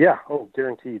 Yeah. Oh,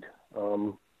 guaranteed.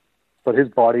 But his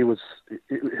body was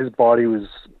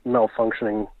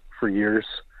malfunctioning for years.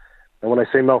 And when I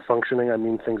say malfunctioning, I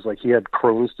mean things like he had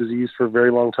Crohn's disease for a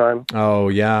very long time. Oh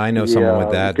yeah, I know someone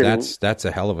with that. That's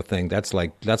a hell of a thing. That's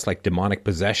like demonic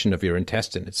possession of your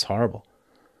intestine. It's horrible.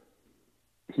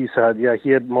 He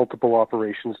had multiple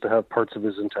operations to have parts of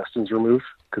his intestines removed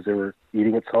because they were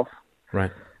eating itself.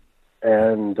 Right.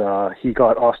 And he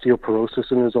got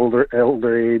osteoporosis in his older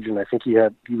age, and I think he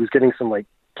was getting some like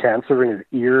cancer in his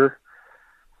ear.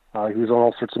 He was on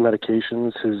all sorts of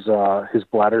medications. His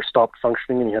bladder stopped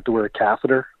functioning, and he had to wear a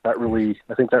catheter. I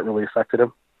think that really affected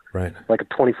him. Right. Like a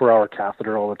 24-hour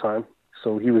catheter all the time.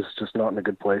 So he was just not in a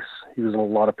good place. He was in a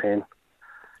lot of pain.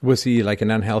 Was he like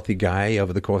an unhealthy guy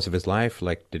over the course of his life?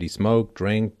 Like, did he smoke,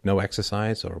 drink, no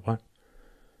exercise, or what?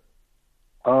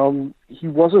 He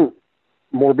wasn't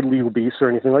morbidly obese or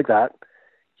anything like that.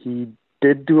 He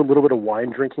did do a little bit of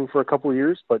wine drinking for a couple of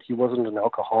years, but he wasn't an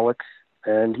alcoholic.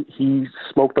 And he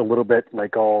smoked a little bit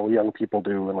like all young people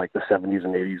do in like the 70s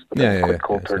and 80s, but then quit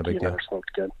cold turkey and never smoked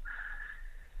again.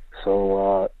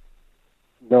 So,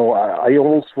 no, I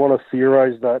almost want to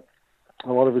theorize that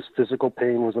a lot of his physical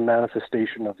pain was a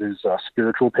manifestation of his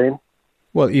spiritual pain.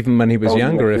 Well, even when he was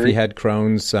younger, if he had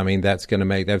Crohn's, I mean, that's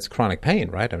chronic pain,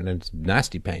 right? I mean, it's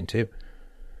nasty pain too.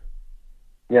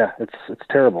 Yeah, it's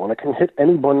terrible, and it can hit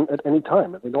anyone at any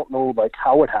time. And we don't know like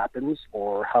how it happens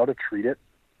or how to treat it.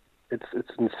 It's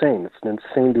insane. It's an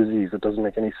insane disease. It doesn't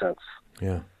make any sense.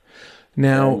 Yeah.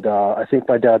 Now, and I think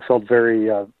my dad felt very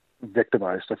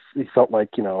victimized. He felt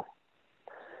like, one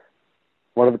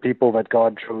of the people that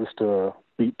God chose to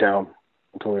beat down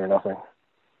until they were nothing.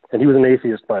 And he was an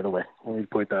atheist, by the way. Let me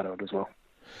point that out as well.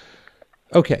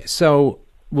 Okay, so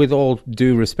with all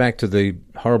due respect to the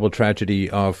horrible tragedy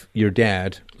of your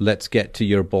dad, let's get to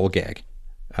your ball gag.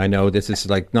 I know this is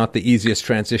like not the easiest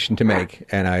transition to make,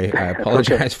 and I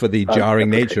apologize for the jarring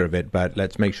nature of it, but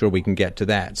let's make sure we can get to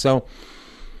that. So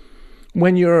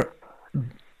when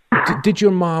did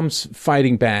your mom's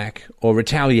fighting back or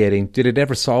retaliating, did it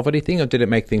ever solve anything, or did it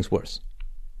make things worse?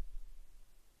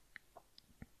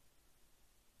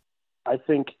 I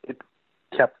think it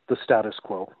kept the status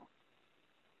quo.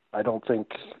 I don't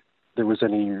think there was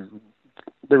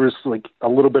like a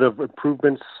little bit of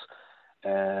improvements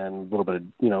and a little bit of,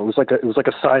 it was like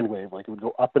a sine wave. Like it would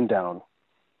go up and down.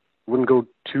 It wouldn't go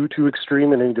too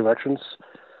extreme in any directions.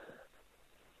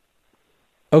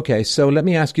 Okay, so let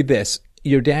me ask you this.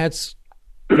 Your dad's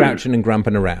grouching and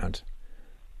grumping around,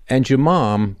 and your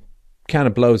mom kind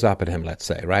of blows up at him, let's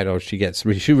say, right? Or she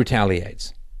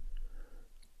retaliates.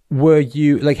 Were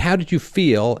you, like, how did you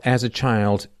feel as a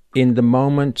child in the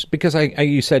moment? Because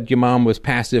you said your mom was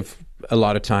passive a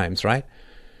lot of times, right?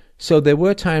 So there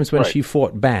were times when she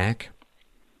fought back.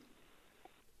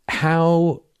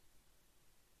 How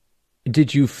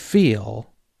did you feel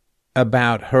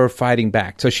about her fighting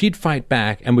back? So she'd fight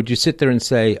back, and would you sit there and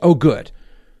say, oh, good,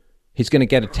 he's going to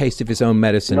get a taste of his own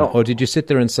medicine? No. Or did you sit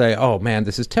there and say, oh, man,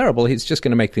 this is terrible, he's just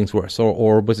going to make things worse?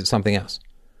 Or was it something else?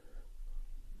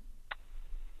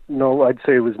 No, I'd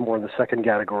say it was more in the second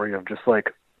category of just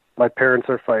like, my parents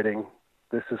are fighting.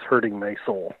 This is hurting my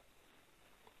soul.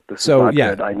 This is not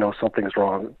good. I know something's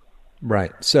wrong.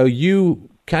 Right. So you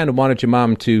kind of wanted your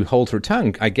mom to hold her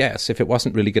tongue, I guess, if it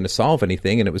wasn't really going to solve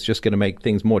anything and it was just going to make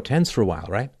things more tense for a while,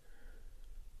 right?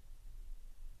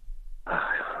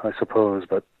 I suppose,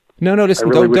 but... No, listen,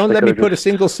 really don't let me put a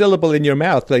single syllable in your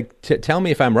mouth. Like, tell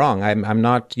me if I'm wrong. I'm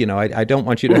not, I don't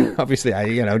want you to, obviously,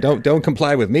 don't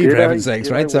comply with me, for heaven's sakes,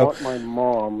 right? I want my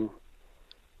mom...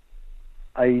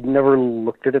 I never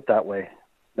looked at it that way.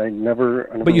 I never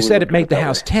but you said it made the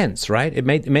house tense, right? It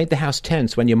made the house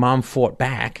tense when your mom fought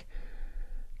back,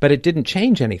 but it didn't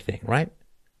change anything, right?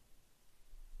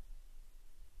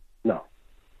 No.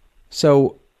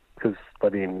 So... Because,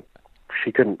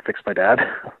 she couldn't fix my dad.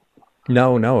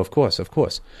 No, of course.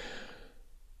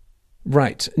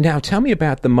 Right. Now, tell me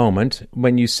about the moment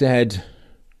when you said...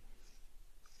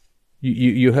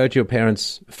 You heard your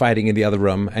parents fighting in the other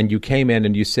room, and you came in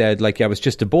and you said, like, I was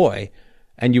just a boy,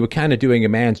 and you were kind of doing a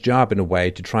man's job in a way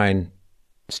to try and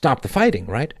stop the fighting,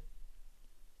 right?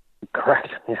 Correct,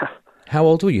 yeah. How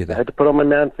old were you then? I had to put on my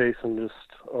man face and just,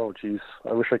 oh, geez,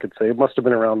 I wish I could say. It must have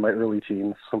been around my early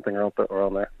teens, something around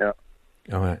there, yeah.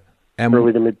 All right.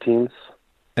 Early to mid-teens.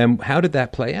 And how did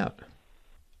that play out?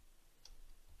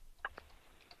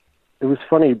 It was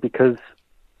funny because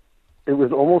it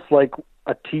was almost like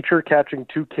a teacher catching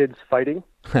two kids fighting,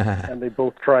 and they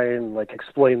both try and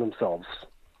explain themselves.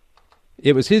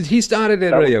 It was he started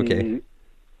it, really, okay.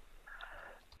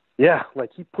 Yeah,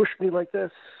 he pushed me like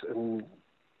this, and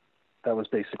that was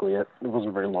basically it. It wasn't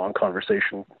a very long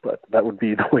conversation, but that would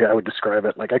be the way I would describe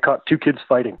it. I caught two kids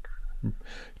fighting.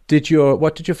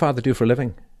 What did your father do for a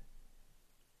living?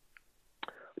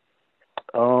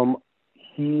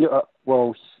 He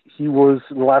was,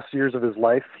 in the last years of his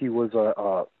life, he was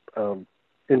a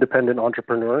independent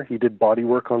entrepreneur. He did body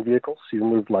work on vehicles. He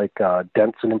removed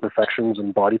dents and imperfections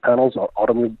in body panels on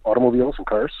automobiles and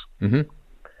cars. Mm-hmm.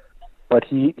 But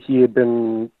he had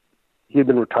been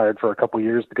retired for a couple of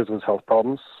years because of his health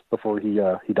problems before he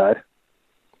died.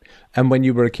 And when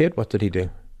you were a kid, what did he do?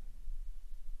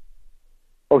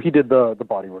 Oh, he did the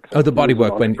body work. Oh, the body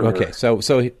work.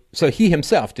 So he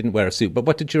himself didn't wear a suit. But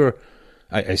what did your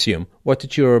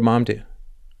mom do?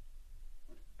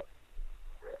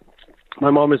 My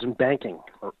mom is in banking,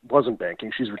 or was in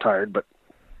banking. She's retired, but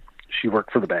she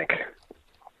worked for the bank.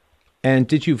 And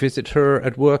did you visit her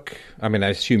at work? I mean, I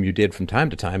assume you did from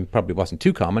time to time. Probably wasn't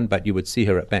too common, but you would see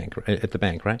her at the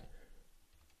bank, right?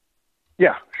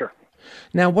 Yeah, sure.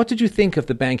 Now, what did you think of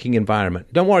the banking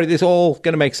environment? Don't worry, this is all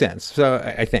going to make sense. So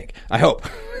I hope.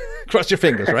 Cross your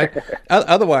fingers, right?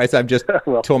 Otherwise, I'm just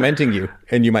tormenting you,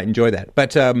 and you might enjoy that.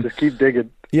 But just keep digging.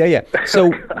 Yeah.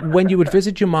 So when you would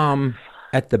visit your mom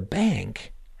at the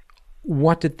bank,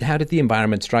 how did the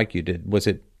environment strike you? Was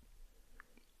it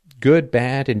good,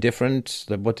 bad, indifferent?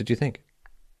 What did you think?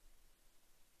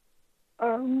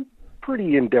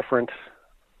 Pretty indifferent.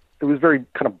 It was very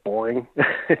kind of boring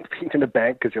being in a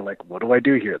bank because you're like, what do I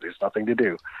do here? There's nothing to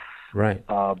do. Right.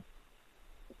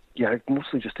 Yeah,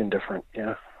 mostly just indifferent,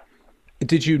 yeah.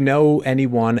 Did you know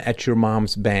anyone at your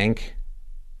mom's bank?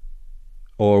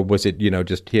 Or was it,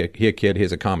 just, here, kid,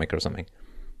 here's a comic or something?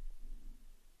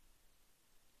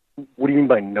 What do you mean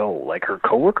by know? Like her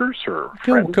coworkers or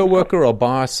friends? Coworker or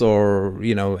boss or,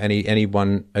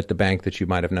 anyone at the bank that you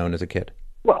might have known as a kid?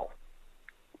 Well,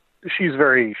 she's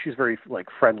very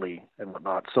friendly and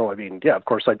whatnot. So, yeah, of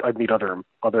course, I'd meet other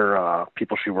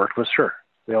people she worked with, sure.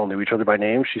 They all knew each other by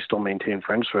name. She still maintained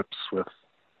friendships with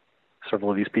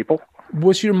several of these people.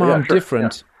 Was your mom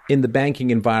different in the banking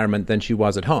environment than she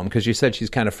was at home? Because you said she's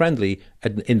kind of friendly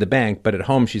in the bank, but at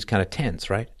home she's kind of tense,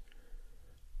 right?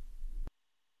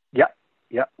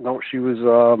 Yeah. No, she was,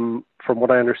 from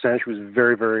what I understand, she was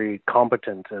very, very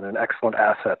competent and an excellent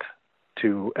asset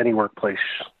to any workplace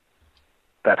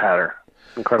that had her.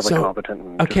 Incredibly competent.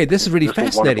 And this is really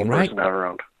fascinating, right? To have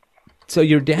around. So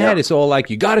your dad is all like,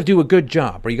 you got to do a good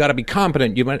job or you got to be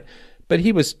competent. But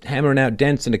he was hammering out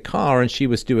dents in a car, and she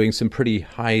was doing some pretty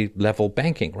high-level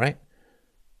banking, right?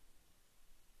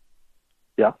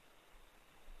 Yeah.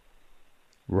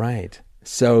 Right.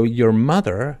 So your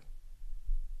mother,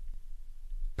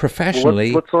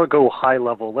 professionally... Let's not go high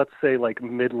level. Let's say like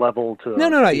mid-level to... No,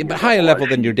 but higher level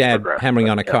than your dad hammering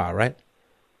on a car, right?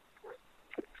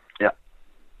 Yeah.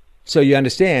 So you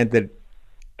understand that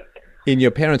in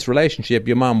your parents' relationship,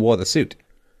 your mom wore the suit.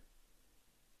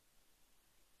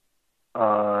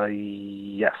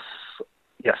 Yes.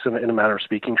 Yes, in a manner of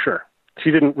speaking, sure. She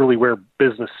didn't really wear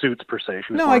business suits per se.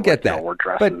 She was I get that. Wore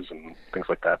dresses and things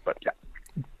like that, but yeah.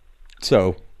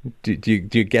 So, do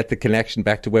you get the connection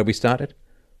back to where we started?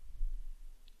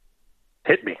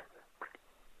 Hit me.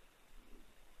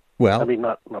 Well, I mean,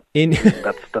 not in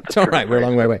that's it's all right. We're a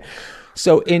long way away.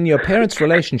 So, in your parents'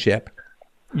 relationship,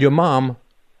 your mom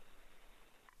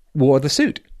wore the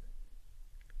suit.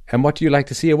 And what do you like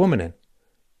to see a woman in?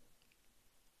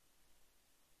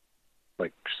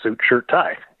 Like suit, shirt,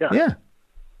 tie. Yeah. Yeah.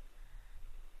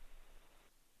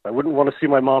 I wouldn't want to see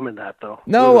my mom in that, though.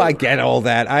 No, I get all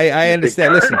that. I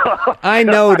understand. Listen, I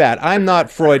know that. I'm not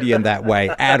Freudian that way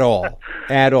at all.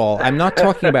 At all. I'm not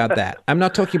talking about that.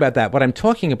 What I'm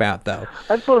talking about, though...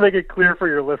 I just want to make it clear for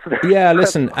your listeners. Yeah,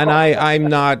 listen, and I'm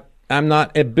not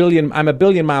a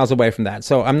billion miles away from that.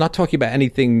 So I'm not talking about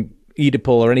anything Oedipal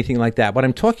or anything like that. What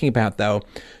I'm talking about, though,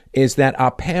 is that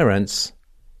our parents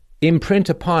imprint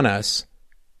upon us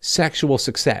sexual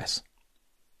success.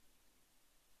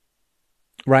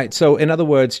 Right? So, in other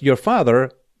words, your father,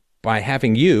 by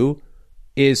having you,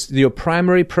 is your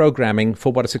primary programming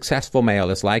for what a successful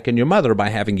male is like, and your mother, by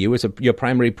having you, is your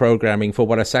primary programming for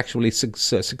what a sexually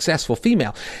successful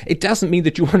female. It doesn't mean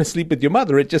that you want to sleep with your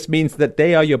mother. It just means that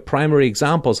they are your primary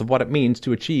examples of what it means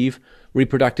to achieve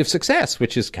reproductive success,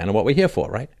 which is kind of what we're here for,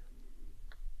 right?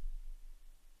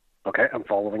 Okay, I'm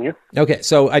following you. Okay,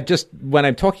 so when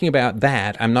I'm talking about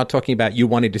that, I'm not talking about you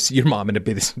wanting to see your mom in a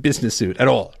business suit at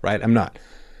all, right? I'm not.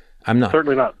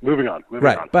 Certainly not. Moving on.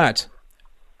 Right, but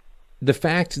the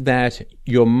fact that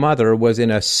your mother was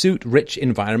in a suit-rich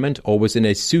environment or was in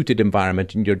a suited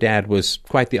environment and your dad was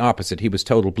quite the opposite. He was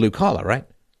total blue-collar, right?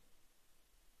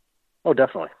 Oh,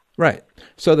 definitely. Right.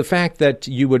 So the fact that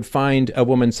you would find a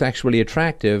woman sexually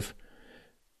attractive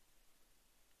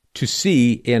to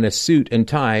see in a suit and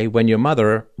tie when your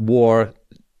mother wore,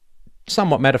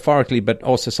 somewhat metaphorically but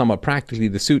also somewhat practically,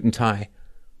 the suit and tie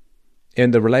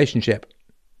in the relationship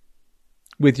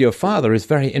with your father is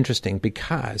very interesting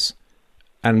because,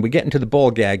 and we get into the ball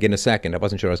gag in a second. I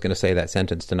wasn't sure I was going to say that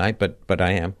sentence tonight, but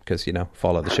I am, because,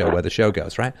 follow the show where the show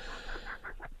goes, right?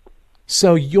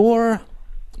 So your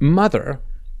mother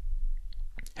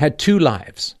had two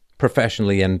lives,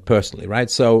 professionally and personally, right?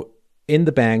 So in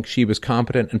the bank, she was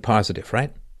competent and positive,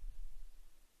 right?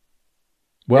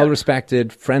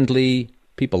 Well-respected, friendly,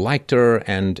 people liked her,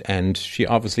 and she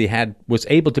obviously was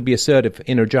able to be assertive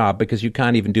in her job, because you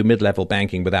can't even do mid-level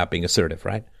banking without being assertive,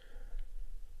 right?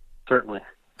 Certainly.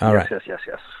 All right. Yes.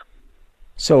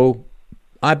 So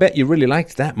I bet you really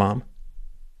liked that, Mom.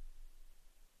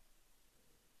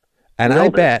 And I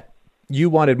bet you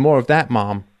wanted more of that,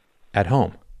 Mom, at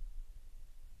home.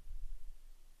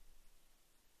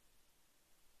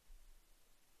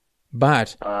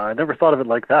 But I never thought of it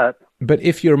like that. But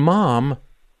if your mom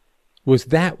was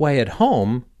that way at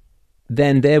home,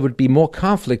 then there would be more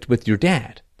conflict with your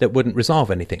dad that wouldn't resolve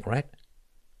anything, right?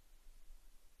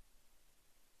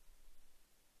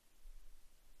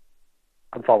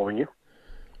 I'm following you.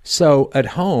 So at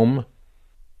home,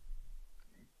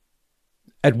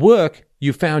 at work,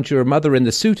 you found your mother in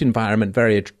the suit environment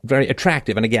very, very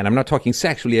attractive. And again, I'm not talking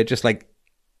sexually, just like,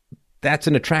 that's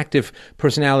an attractive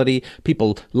personality.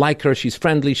 People like her. She's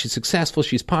friendly. She's successful.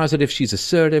 She's positive. She's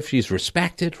assertive. She's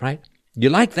respected, right? You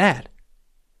like that.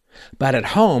 But at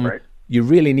home, right, you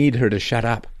really need her to shut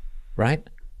up, right?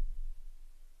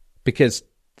 Because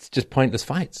it's just pointless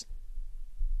fights.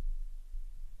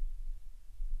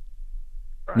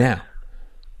 Right. Now,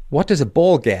 what does a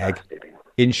ball gag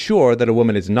ensure that a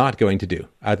woman is not going to do,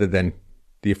 other than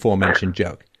the aforementioned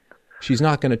joke? She's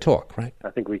not going to talk, right?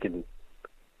 I think we can...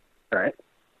 All right.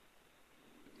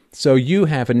 So you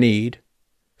have a need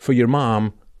for your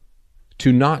mom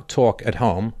to not talk at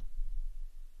home.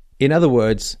 In other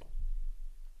words,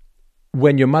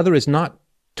 when your mother is not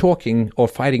talking or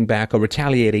fighting back or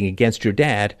retaliating against your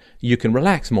dad, you can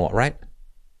relax more, right?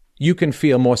 You can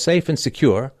feel more safe and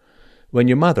secure when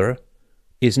your mother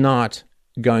is not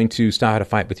going to start a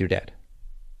fight with your dad.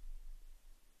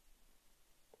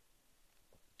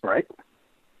 Right.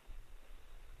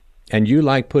 And you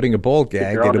like putting a ball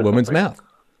gag in a woman's mouth.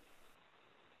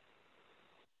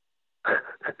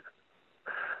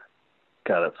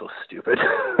 God, that's so stupid.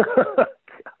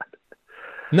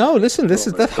 No, listen,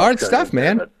 that's hard stuff,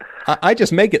 man. I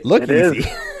just make it look easy,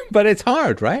 but it's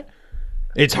hard, right?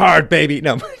 It's hard, baby.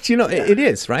 No, but it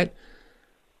is, right?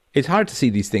 It's hard to see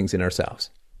these things in ourselves.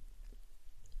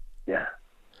 Yeah.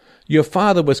 Your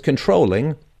father was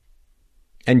controlling,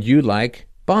 and you like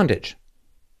bondage.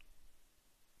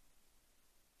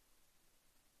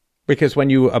 Because when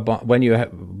you're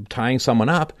tying someone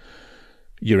up,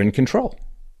 you're in control.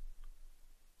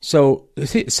 So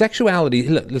sexuality,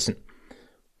 listen,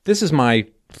 this is my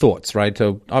thoughts, right?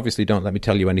 So obviously don't let me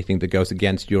tell you anything that goes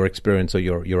against your experience or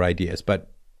your ideas,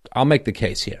 but I'll make the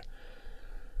case here.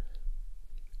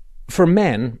 For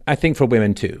men, I think for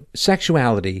women too,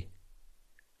 sexuality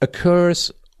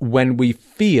occurs when we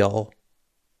feel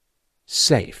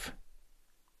safe.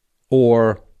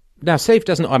 Or, now safe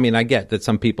doesn't, I get that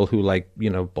some people who like,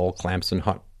 ball clamps and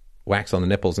hot wax on the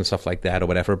nipples and stuff like that or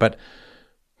whatever, but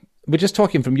we're just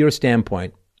talking from your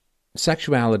standpoint.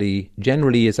 Sexuality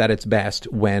generally is at its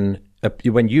best when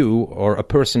you or a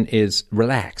person is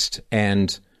relaxed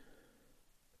and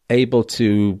able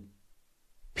to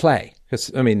play. Because,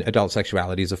 adult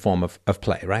sexuality is a form of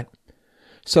play, right?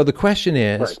 So the question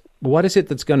is, right, what is it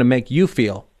that's going to make you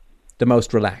feel the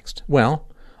most relaxed? Well,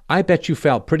 I bet you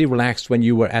felt pretty relaxed when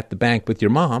you were at the bank with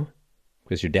your mom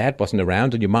because your dad wasn't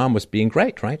around and your mom was being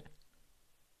great, right?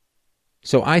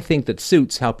 So I think that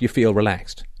suits help you feel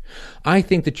relaxed. I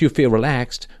think that you feel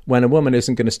relaxed when a woman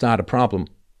isn't going to start a problem,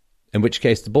 in which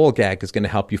case the ball gag is going to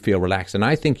help you feel relaxed. And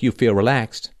I think you feel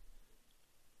relaxed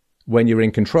when you're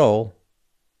in control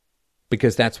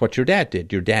because that's what your dad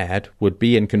did. Your dad would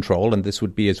be in control, and this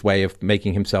would be his way of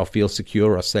making himself feel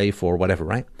secure or safe or whatever,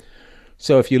 right?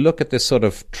 So if you look at this sort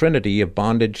of trinity of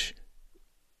bondage,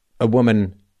 a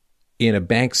woman in a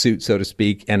bank suit, so to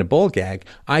speak, and a ball gag,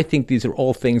 I think these are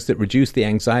all things that reduce the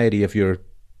anxiety of your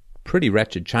pretty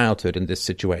wretched childhood in this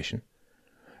situation.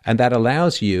 And that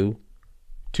allows you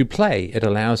to play. It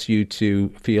allows you to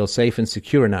feel safe and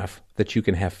secure enough that you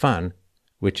can have fun,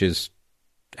 which is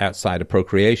outside of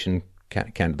procreation,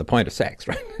 kind of the point of sex,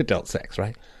 right? Adult sex,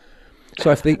 right?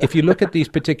 So if you look at these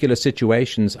particular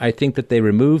situations, I think that they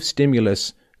remove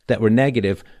stimulus that were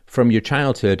negative from your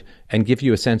childhood and give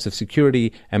you a sense of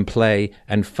security and play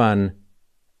and fun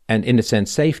and, in a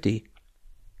sense, safety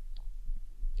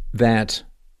that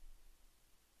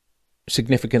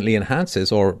significantly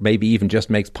enhances or maybe even just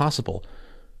makes possible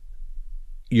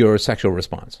your sexual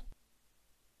response.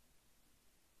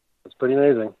 It's pretty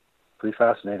amazing, pretty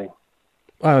fascinating.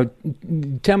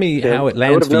 Tell me how it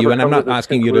lands for you, and I'm not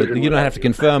asking you to, you don't have to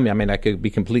confirm me. I could be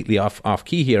completely off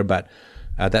key here, but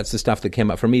that's the stuff that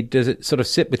came up for me. Does it sort of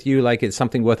sit with you like it's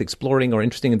something worth exploring or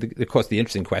interesting? And of course, the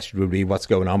interesting question would be what's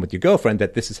going on with your girlfriend,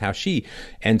 that this is how she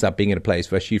ends up being in a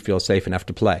place where she feels safe enough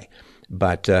to play.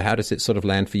 But how does it sort of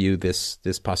land for you, this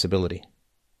possibility?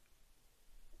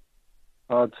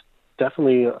 It's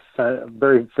definitely a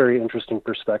very, very interesting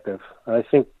perspective. I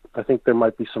think there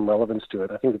might be some relevance to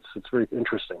it. I think it's very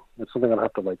interesting. It's something I'll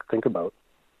have to think about.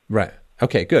 Right.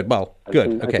 Okay, good. Well,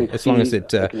 good. Okay, as long as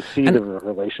it... I can see the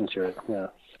relations here, yeah.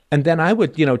 And then I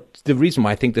would, the reason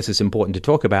why I think this is important to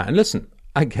talk about, and listen,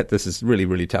 I get this is really,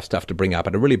 really tough stuff to bring up,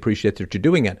 and I really appreciate that you're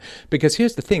doing it, because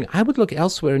here's the thing. I would look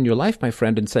elsewhere in your life, my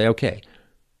friend, and say, okay,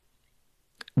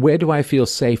 where do I feel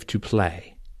safe to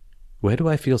play? Where do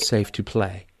I feel safe to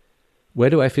play? Where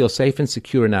do I feel safe and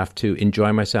secure enough to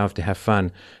enjoy myself, to have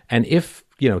fun? And if,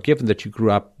 given that you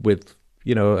grew up with,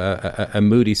 a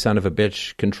moody son of a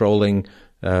bitch, controlling,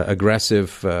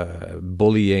 aggressive,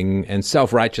 bullying, and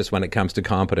self-righteous when it comes to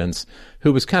competence,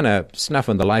 who was kind of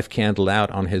snuffing the life candle out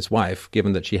on his wife,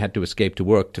 given that she had to escape to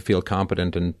work to feel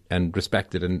competent and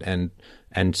respected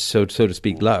and so to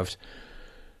speak, loved.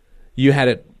 You had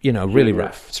it, really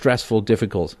rough, stressful,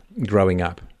 difficult growing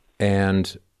up.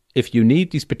 And if you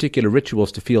need these particular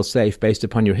rituals to feel safe based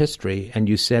upon your history, and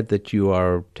you said that you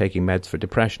are taking meds for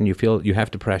depression, you feel you have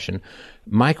depression,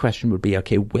 my question would be,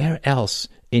 okay, where else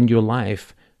in your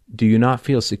life do you not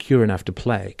feel secure enough to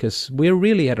play? Because we're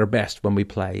really at our best when we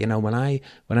play. When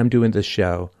I'm doing this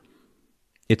show,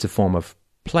 it's a form of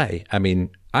play.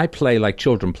 I play like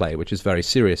children play, which is very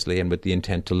seriously and with the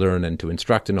intent to learn and to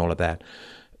instruct and all of that.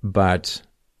 But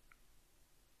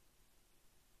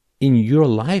in your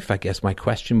life, I guess my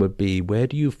question would be, where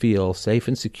do you feel safe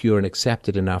and secure and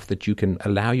accepted enough that you can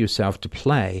allow yourself to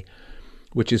play,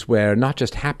 which is where not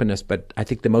just happiness, but I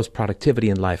think the most productivity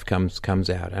in life comes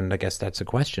out. And I guess that's a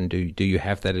question. Do you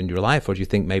have that in your life, or do you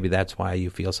think maybe that's why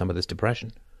you feel some of this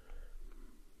depression?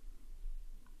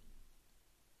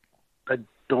 I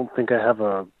don't think I have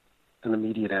an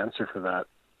immediate answer for that.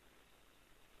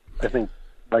 I think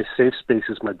my safe space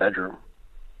is my bedroom.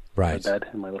 Right. bed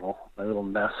in my little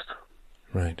nest.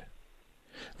 Right.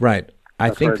 Right. I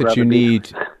That's think where I'd that you rather be.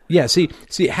 need. Yeah. See.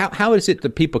 How is it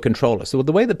that people control us? Well,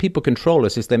 the way that people control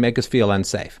us is they make us feel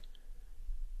unsafe.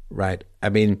 Right. I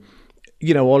mean,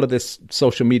 all of this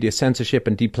social media censorship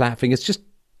and deplatforming, it's just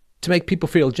to make people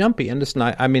feel jumpy. And listen,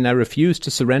 I refuse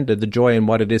to surrender the joy in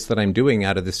what it is that I'm doing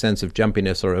out of this sense of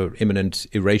jumpiness or imminent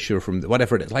erasure from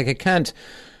whatever it is. Like I can't,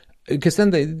 because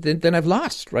then I've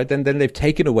lost, right? Then they've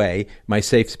taken away my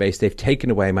safe space. They've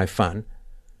taken away my fun,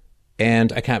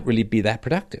 and I can't really be that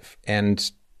productive.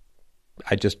 And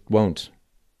I just won't.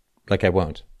 I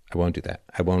won't do that.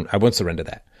 I won't surrender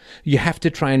that. You have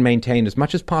to try and maintain as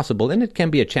much as possible, and it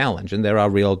can be a challenge, and there are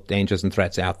real dangers and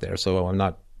threats out there. So I'm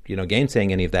not,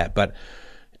 gainsaying any of that. But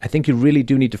I think you really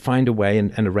do need to find a way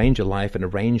and arrange your life and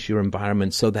arrange your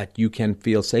environment so that you can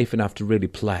feel safe enough to really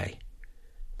play.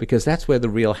 Because that's where the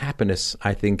real happiness,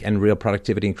 I think, and real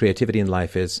productivity and creativity in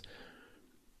life is.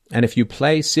 And if you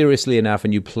play seriously enough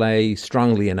and you play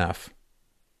strongly enough,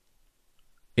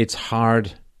 it's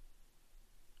hard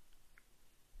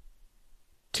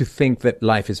to think that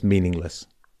life is meaningless.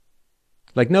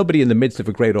 Like nobody in the midst of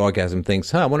a great orgasm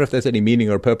thinks, I wonder if there's any meaning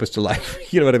or purpose to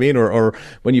life. You know what I mean? Or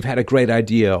when you've had a great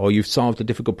idea or you've solved a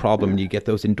difficult problem and you get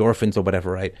those endorphins or whatever,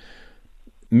 right?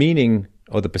 Meaning,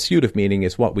 or the pursuit of meaning,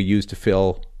 is what we use to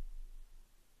fill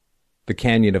the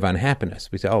canyon of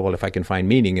unhappiness. We say, well, if I can find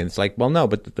meaning. And it's like, well, no,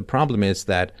 but the problem is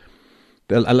that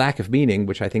a lack of meaning,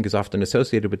 which I think is often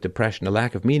associated with depression, a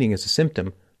lack of meaning is a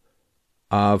symptom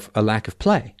of a lack of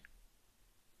play.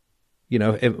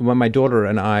 When my daughter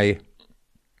and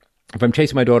if I'm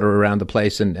chasing my daughter around the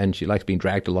place and she likes being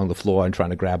dragged along the floor and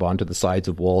trying to grab onto the sides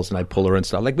of walls and I pull her and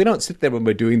stuff, we don't sit there when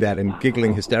we're doing that and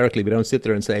giggling hysterically. We don't sit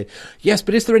there and say, yes,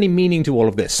 but is there any meaning to all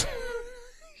of this?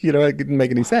 It didn't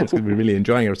make any sense because we're really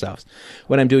enjoying ourselves.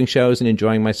 When I'm doing shows and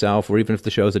enjoying myself, or even if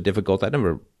the shows are difficult, I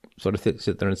never sort of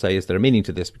sit there and say, is there a meaning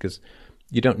to this? Because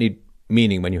you don't need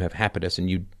meaning when you have happiness,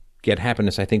 and you get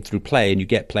happiness, I think, through play, and you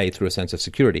get play through a sense of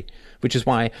security, which is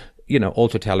why, all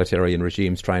totalitarian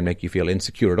regimes try and make you feel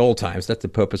insecure at all times. That's the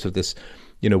purpose of this,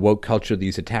 woke culture,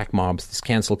 these attack mobs, this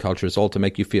cancel culture, is all to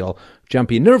make you feel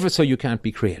jumpy and nervous so you can't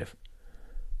be creative.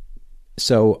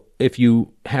 So if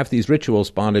you have these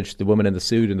rituals, bondage, the woman in the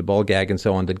suit and the ball gag and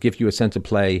so on, that give you a sense of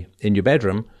play in your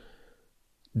bedroom,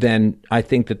 then I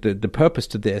think that the purpose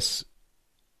to this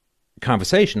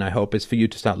conversation, I hope, is for you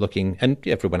to start looking, and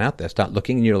everyone out there, start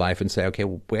looking in your life and say, okay,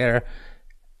 well, where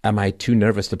am I too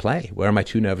nervous to play? Where am I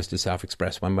too nervous to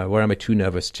self-express? Where am I too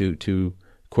nervous to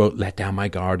quote, let down my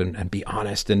guard and be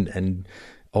honest and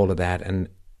all of that? And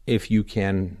if you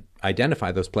can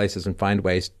identify those places and find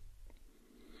ways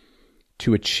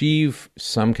to achieve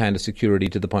some kind of security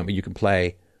to the point where you can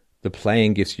play, the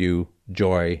playing gives you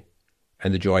joy,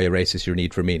 and the joy erases your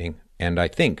need for meaning, and I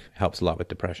think helps a lot with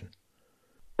depression.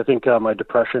 I think my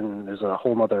depression is a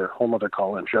whole other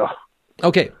call-in show.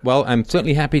 Okay, well, I'm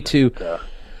certainly happy to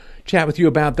chat with you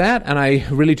about that, and I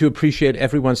really do appreciate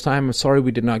everyone's time. I'm sorry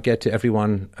we did not get to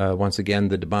everyone. Once again,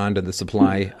 the demand and the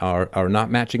supply are not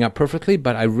matching up perfectly,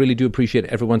 but I really do appreciate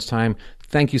everyone's time.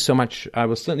 Thank you so much. I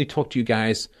will certainly talk to you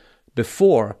guys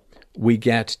before we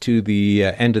get to the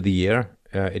end of the year.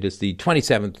 It is the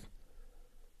 27th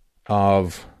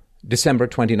of December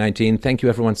 2019. Thank you,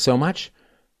 everyone, so much.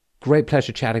 Great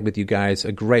pleasure chatting with you guys.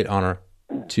 A great honor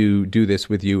to do this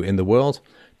with you in the world.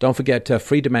 Don't forget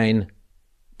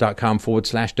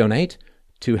freedomain.com/donate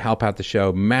to help out the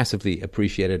show. Massively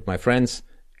appreciated, my friends.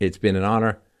 It's been an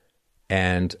honor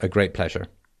and a great pleasure.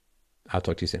 I'll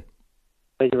talk to you soon.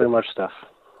 Thank you very much, Steph.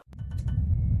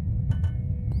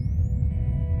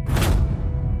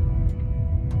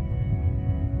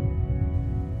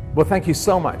 Well, thank you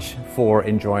so much for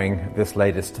enjoying this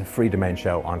latest Freedomain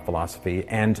show on philosophy.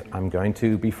 And I'm going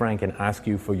to be frank and ask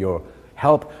you for your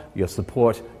help, your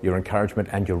support, your encouragement,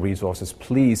 and your resources.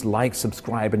 Please like,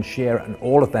 subscribe, and share, and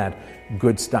all of that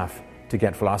good stuff to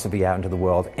get philosophy out into the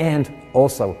world. And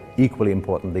also, equally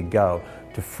importantly, go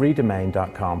to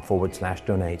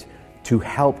freedomain.com/donate to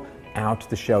help out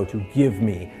the show, to give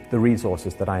me the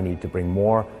resources that I need to bring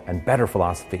more and better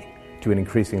philosophy to an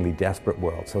increasingly desperate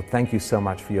world. So thank you so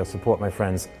much for your support, my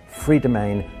friends.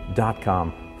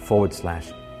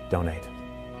 freedomain.com/donate.